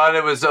would have thought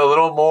it was a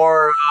little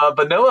more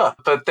vanilla,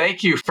 but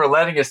thank you for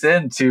letting us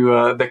into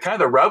the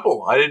kind of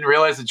rebel. I didn't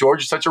realize that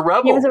George is such a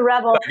rebel. He was a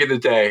rebel back in the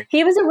day.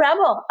 He was a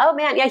rebel. Oh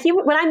man, yeah.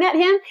 When I met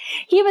him,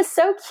 he was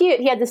so cute.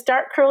 He had this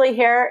dark curly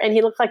hair, and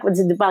he looked like one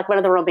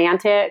of the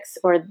Romantics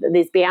or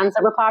these bands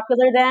that were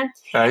popular then.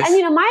 Nice.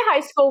 And my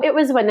high school, it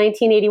was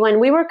 1981.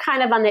 We were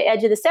kind of on the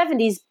edge of the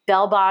 70s,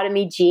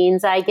 bell-bottomy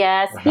jeans, I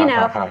guess.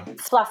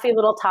 Fluffy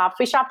little tops.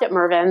 We shopped at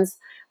Mervyn's.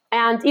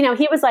 And,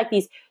 he was like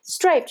these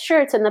striped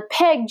shirts and the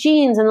peg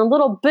jeans and the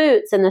little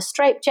boots and the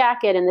striped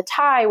jacket and the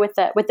tie with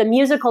the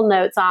musical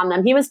notes on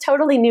them. He was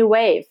totally new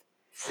wave.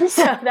 So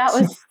that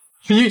was...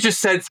 You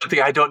just said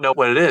something. I don't know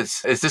what it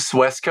is. Is this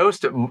West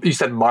Coast? You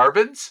said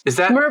Marvin's? Is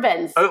that...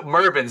 Mervyn's. Oh,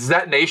 Mervyn's. Is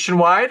that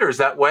nationwide or is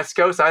that West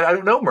Coast? I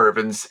don't know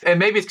Mervyn's. And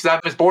maybe it's because I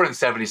was born in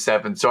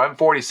 77, so I'm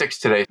 46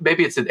 today.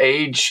 Maybe it's an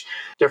age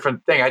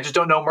different thing. I just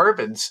don't know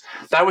Mervyn's.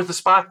 That was the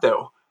spot,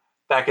 though.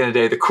 back in the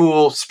day, the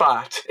cool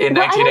spot in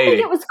Well, I don't think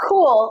 1980. it was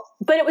cool,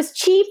 but it was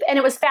cheap and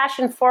it was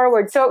fashion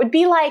forward. So it would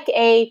be like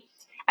it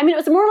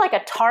was more like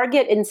a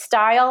Target in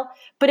style,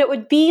 but it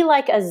would be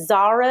like a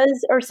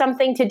Zara's or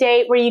something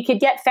today where you could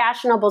get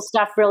fashionable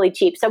stuff really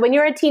cheap. So when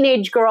you're a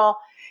teenage girl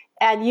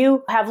and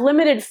you have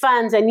limited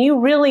funds and you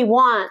really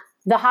want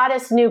the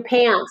hottest new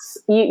pants,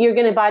 you're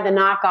going to buy the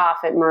knockoff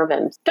at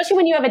Mervyn's, especially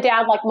when you have a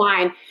dad like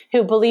mine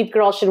who believed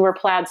girls should wear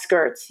plaid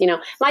skirts.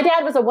 My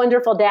dad was a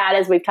wonderful dad,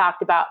 as we've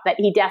talked about, but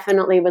he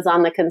definitely was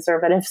on the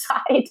conservative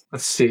side.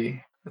 Let's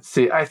see.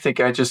 I think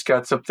I just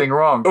got something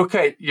wrong.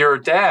 Okay, your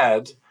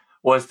dad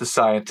was the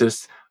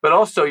scientist, but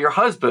also your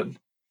husband,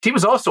 he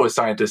was also a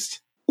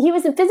scientist. He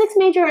was a physics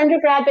major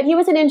undergrad, but he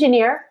was an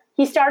engineer.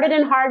 He started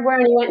in hardware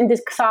and he went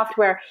into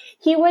software.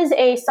 He was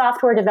a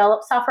software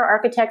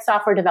architect,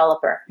 software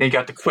developer. And he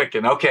got the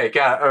Quicken. Okay,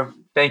 got it.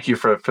 Thank you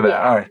for that.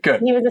 Yeah. All right,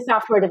 good. He was a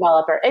software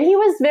developer. And he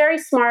was very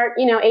smart,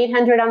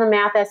 800 on the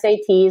math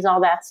SATs,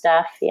 all that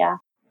stuff. Yeah.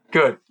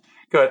 Good.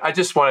 I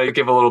just want to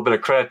give a little bit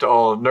of credit to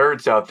all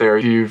nerds out there.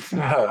 You've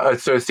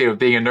associated with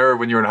being a nerd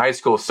when you were in high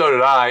school. So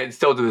did I, and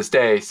still to this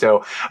day.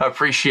 So I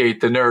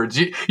appreciate the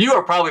nerds. You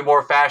are probably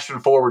more fashion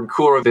forward and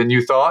cooler than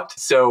you thought.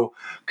 So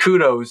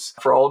kudos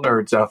for all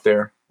nerds out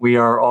there. We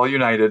are all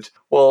united.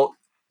 Well,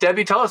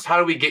 Debbie, tell us, how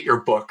do we get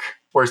your book?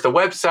 Where's the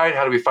website?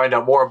 How do we find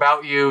out more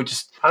about you?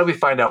 Just how do we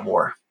find out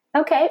more?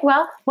 Okay,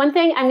 well, one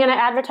thing I'm going to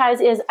advertise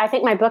is I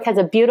think my book has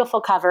a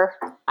beautiful cover.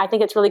 I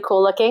think it's really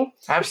cool looking.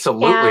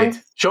 Absolutely. And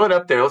show it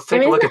up there. Let's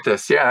take a look at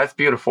this. Yeah, that's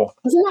beautiful.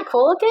 Isn't that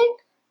cool looking?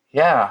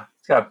 Yeah.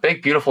 It's got a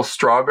big, beautiful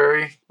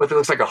strawberry with it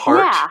looks like a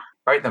heart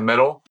right in the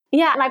middle.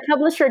 Yeah, my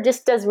publisher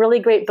just does really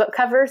great book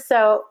covers.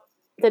 So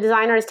the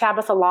designer is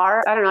Tabitha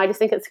Lahr. I don't know, I just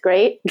think it's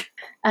great.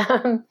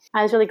 I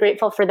was really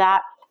grateful for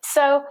that.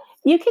 So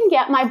you can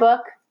get my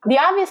book. The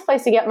obvious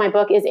place to get my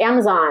book is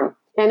Amazon.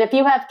 And if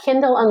you have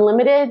Kindle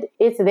Unlimited,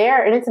 it's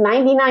there. And it's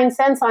 99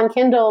 cents on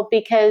Kindle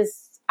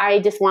because I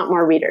just want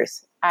more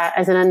readers.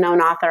 As an unknown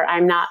author,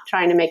 I'm not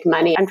trying to make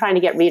money. I'm trying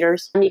to get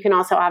readers. And you can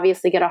also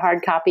obviously get a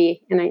hard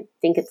copy. And I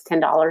think it's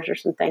 $10 or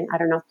something. I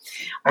don't know.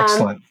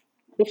 Excellent.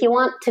 If you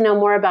want to know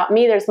more about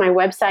me, there's my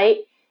website,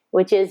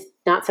 which is,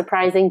 not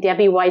surprising,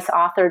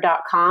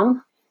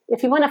 DebbieWeissAuthor.com.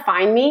 If you want to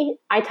find me,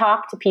 I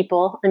talk to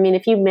people. I mean,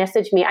 if you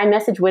message me, I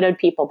message widowed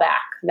people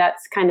back.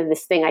 That's kind of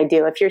this thing I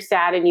do. If you're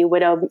sad and you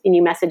widowed and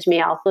you message me,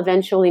 I'll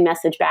eventually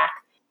message back.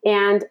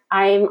 And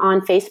I'm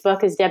on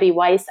Facebook as Debbie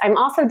Weiss. I'm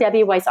also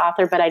Debbie Weiss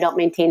Author, but I don't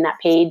maintain that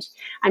page.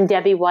 I'm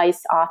Debbie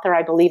Weiss Author,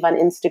 I believe, on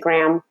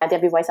Instagram.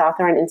 Debbie Weiss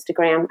Author on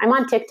Instagram. I'm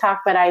on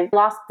TikTok, but I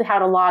lost how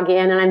to log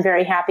in, and I'm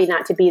very happy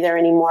not to be there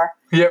anymore.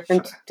 Yep.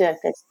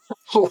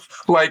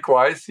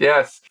 Likewise,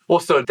 yes.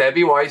 Also,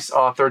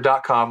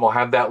 DebbieWeissAuthor.com. We'll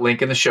have that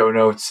link in the show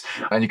notes.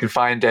 And you can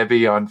find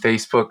Debbie on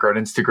Facebook or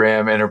on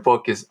Instagram. And her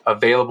book is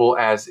available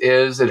as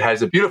is. It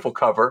has a beautiful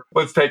cover.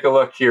 Let's take a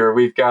look here.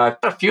 We've got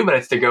a few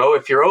minutes to go.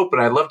 If you're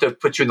open, I'd love to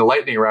put you in the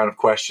lightning round of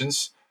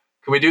questions.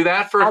 Can we do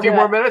that for a few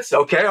more minutes?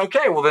 Okay.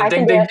 Well,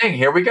 then ding.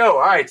 Here we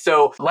go. All right.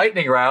 So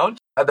lightning round.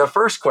 The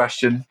first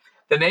question.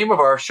 The name of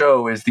our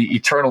show is The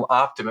Eternal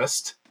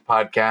Optimist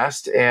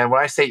podcast. And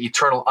when I say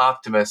eternal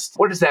optimist,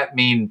 what does that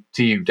mean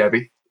to you,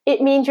 Debbie?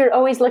 It means you're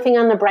always looking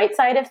on the bright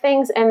side of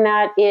things and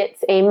that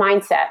it's a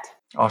mindset.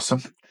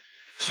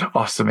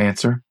 Awesome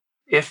answer.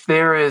 If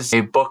there is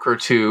a book or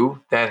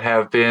two that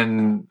have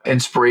been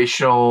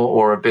inspirational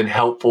or have been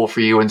helpful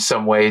for you in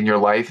some way in your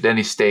life at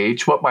any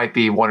stage, what might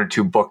be one or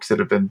two books that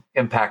have been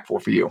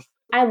impactful for you?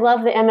 I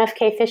love the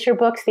MFK Fisher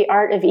books, The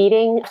Art of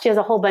Eating. She has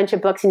a whole bunch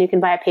of books and you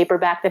can buy a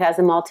paperback that has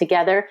them all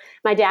together.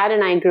 My dad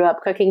and I grew up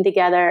cooking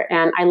together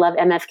and I love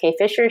MFK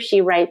Fisher.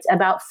 She writes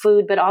about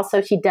food, but also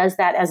she does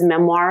that as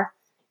memoir,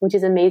 which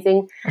is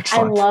amazing.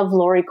 Excellent. I love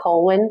Lori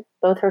Colwin,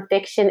 both her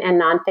fiction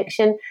and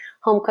nonfiction.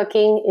 Home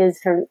Cooking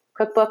is her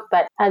cookbook,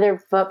 but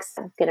other books,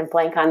 I'm going to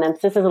blank on them.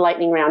 So this is a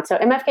lightning round. So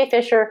MFK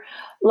Fisher,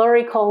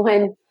 Lori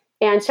Colwin,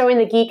 and showing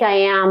the geek I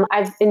am,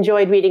 I've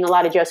enjoyed reading a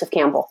lot of Joseph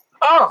Campbell.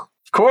 Oh,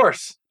 of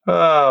course.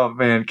 Oh,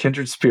 man.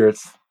 Kindred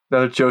spirits.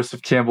 Another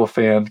Joseph Campbell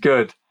fan.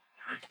 Good.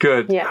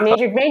 Yeah,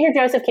 major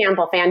Joseph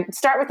Campbell fan.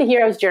 Start with The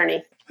Hero's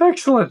Journey.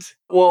 Excellent.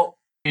 Well,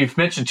 you've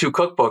mentioned two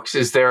cookbooks.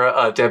 Is there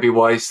a Debbie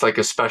Weiss, like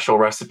a special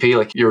recipe,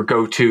 like your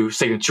go-to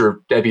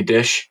signature Debbie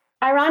dish?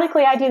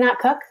 Ironically, I do not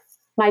cook.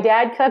 My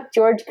dad cooked,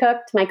 George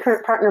cooked, my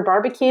current partner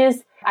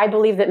barbecues. I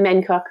believe that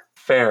men cook.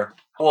 Fair.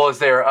 Well, is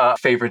there a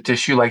favorite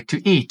dish you like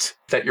to eat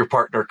that your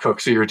partner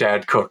cooks or your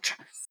dad cooked?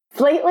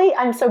 Lately,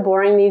 I'm so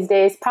boring these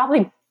days.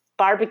 Probably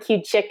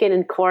barbecued chicken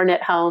and corn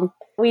at home.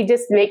 We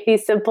just make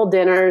these simple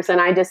dinners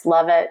and I just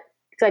love it.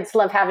 Because I just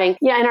love having,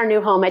 in our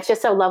new home, it's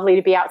just so lovely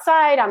to be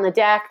outside on the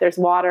deck. There's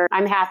water.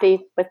 I'm happy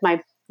with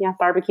my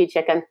barbecue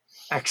chicken.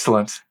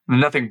 Excellent.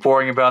 Nothing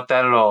boring about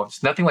that at all.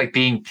 It's nothing like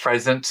being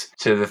present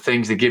to the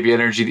things that give you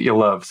energy that you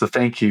love. So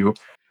thank you.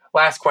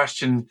 Last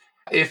question.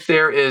 If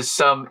there is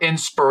some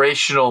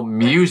inspirational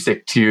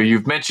music to you,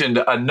 you've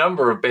mentioned a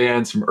number of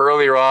bands from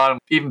earlier on,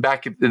 even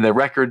back in the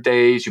record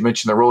days, you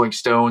mentioned the Rolling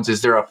Stones.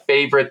 Is there a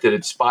favorite that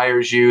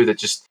inspires you, that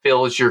just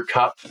fills your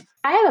cup?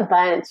 I have a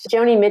bunch.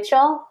 Joni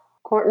Mitchell,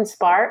 Courtney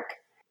Spark,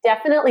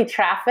 Definitely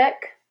Traffic.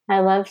 I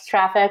love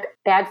Traffic.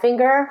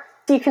 Badfinger.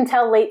 You can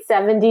tell late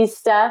 70s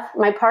stuff.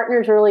 My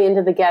partner's really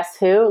into the Guess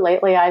Who.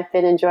 Lately, I've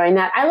been enjoying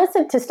that. I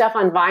listen to stuff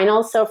on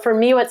vinyl. So for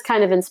me, what's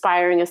kind of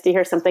inspiring is to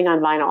hear something on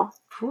vinyl.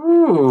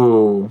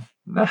 Ooh,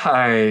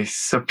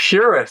 nice. A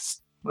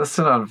purist.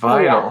 Listen on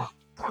vinyl. Yeah.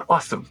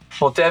 Awesome.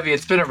 Well, Debbie,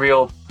 it's been a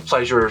real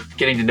pleasure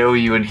getting to know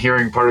you and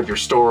hearing part of your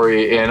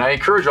story. And I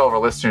encourage all of our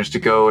listeners to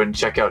go and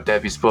check out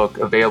Debbie's book,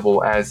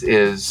 Available As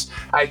Is.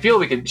 I feel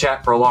we could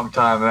chat for a long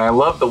time, and I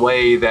love the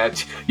way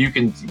that you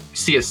can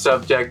see a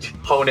subject,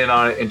 hone in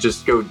on it, and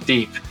just go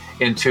deep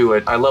into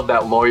it. I love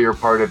that lawyer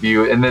part of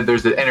you, and then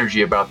there's the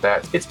energy about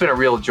that. It's been a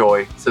real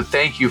joy. So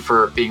thank you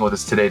for being with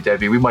us today,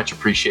 Debbie. We much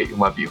appreciate you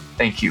and love you.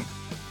 Thank you.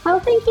 Oh,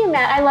 thank you,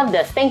 Matt. I love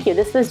this. Thank you.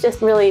 This was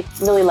just really,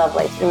 really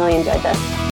lovely. I really enjoyed this.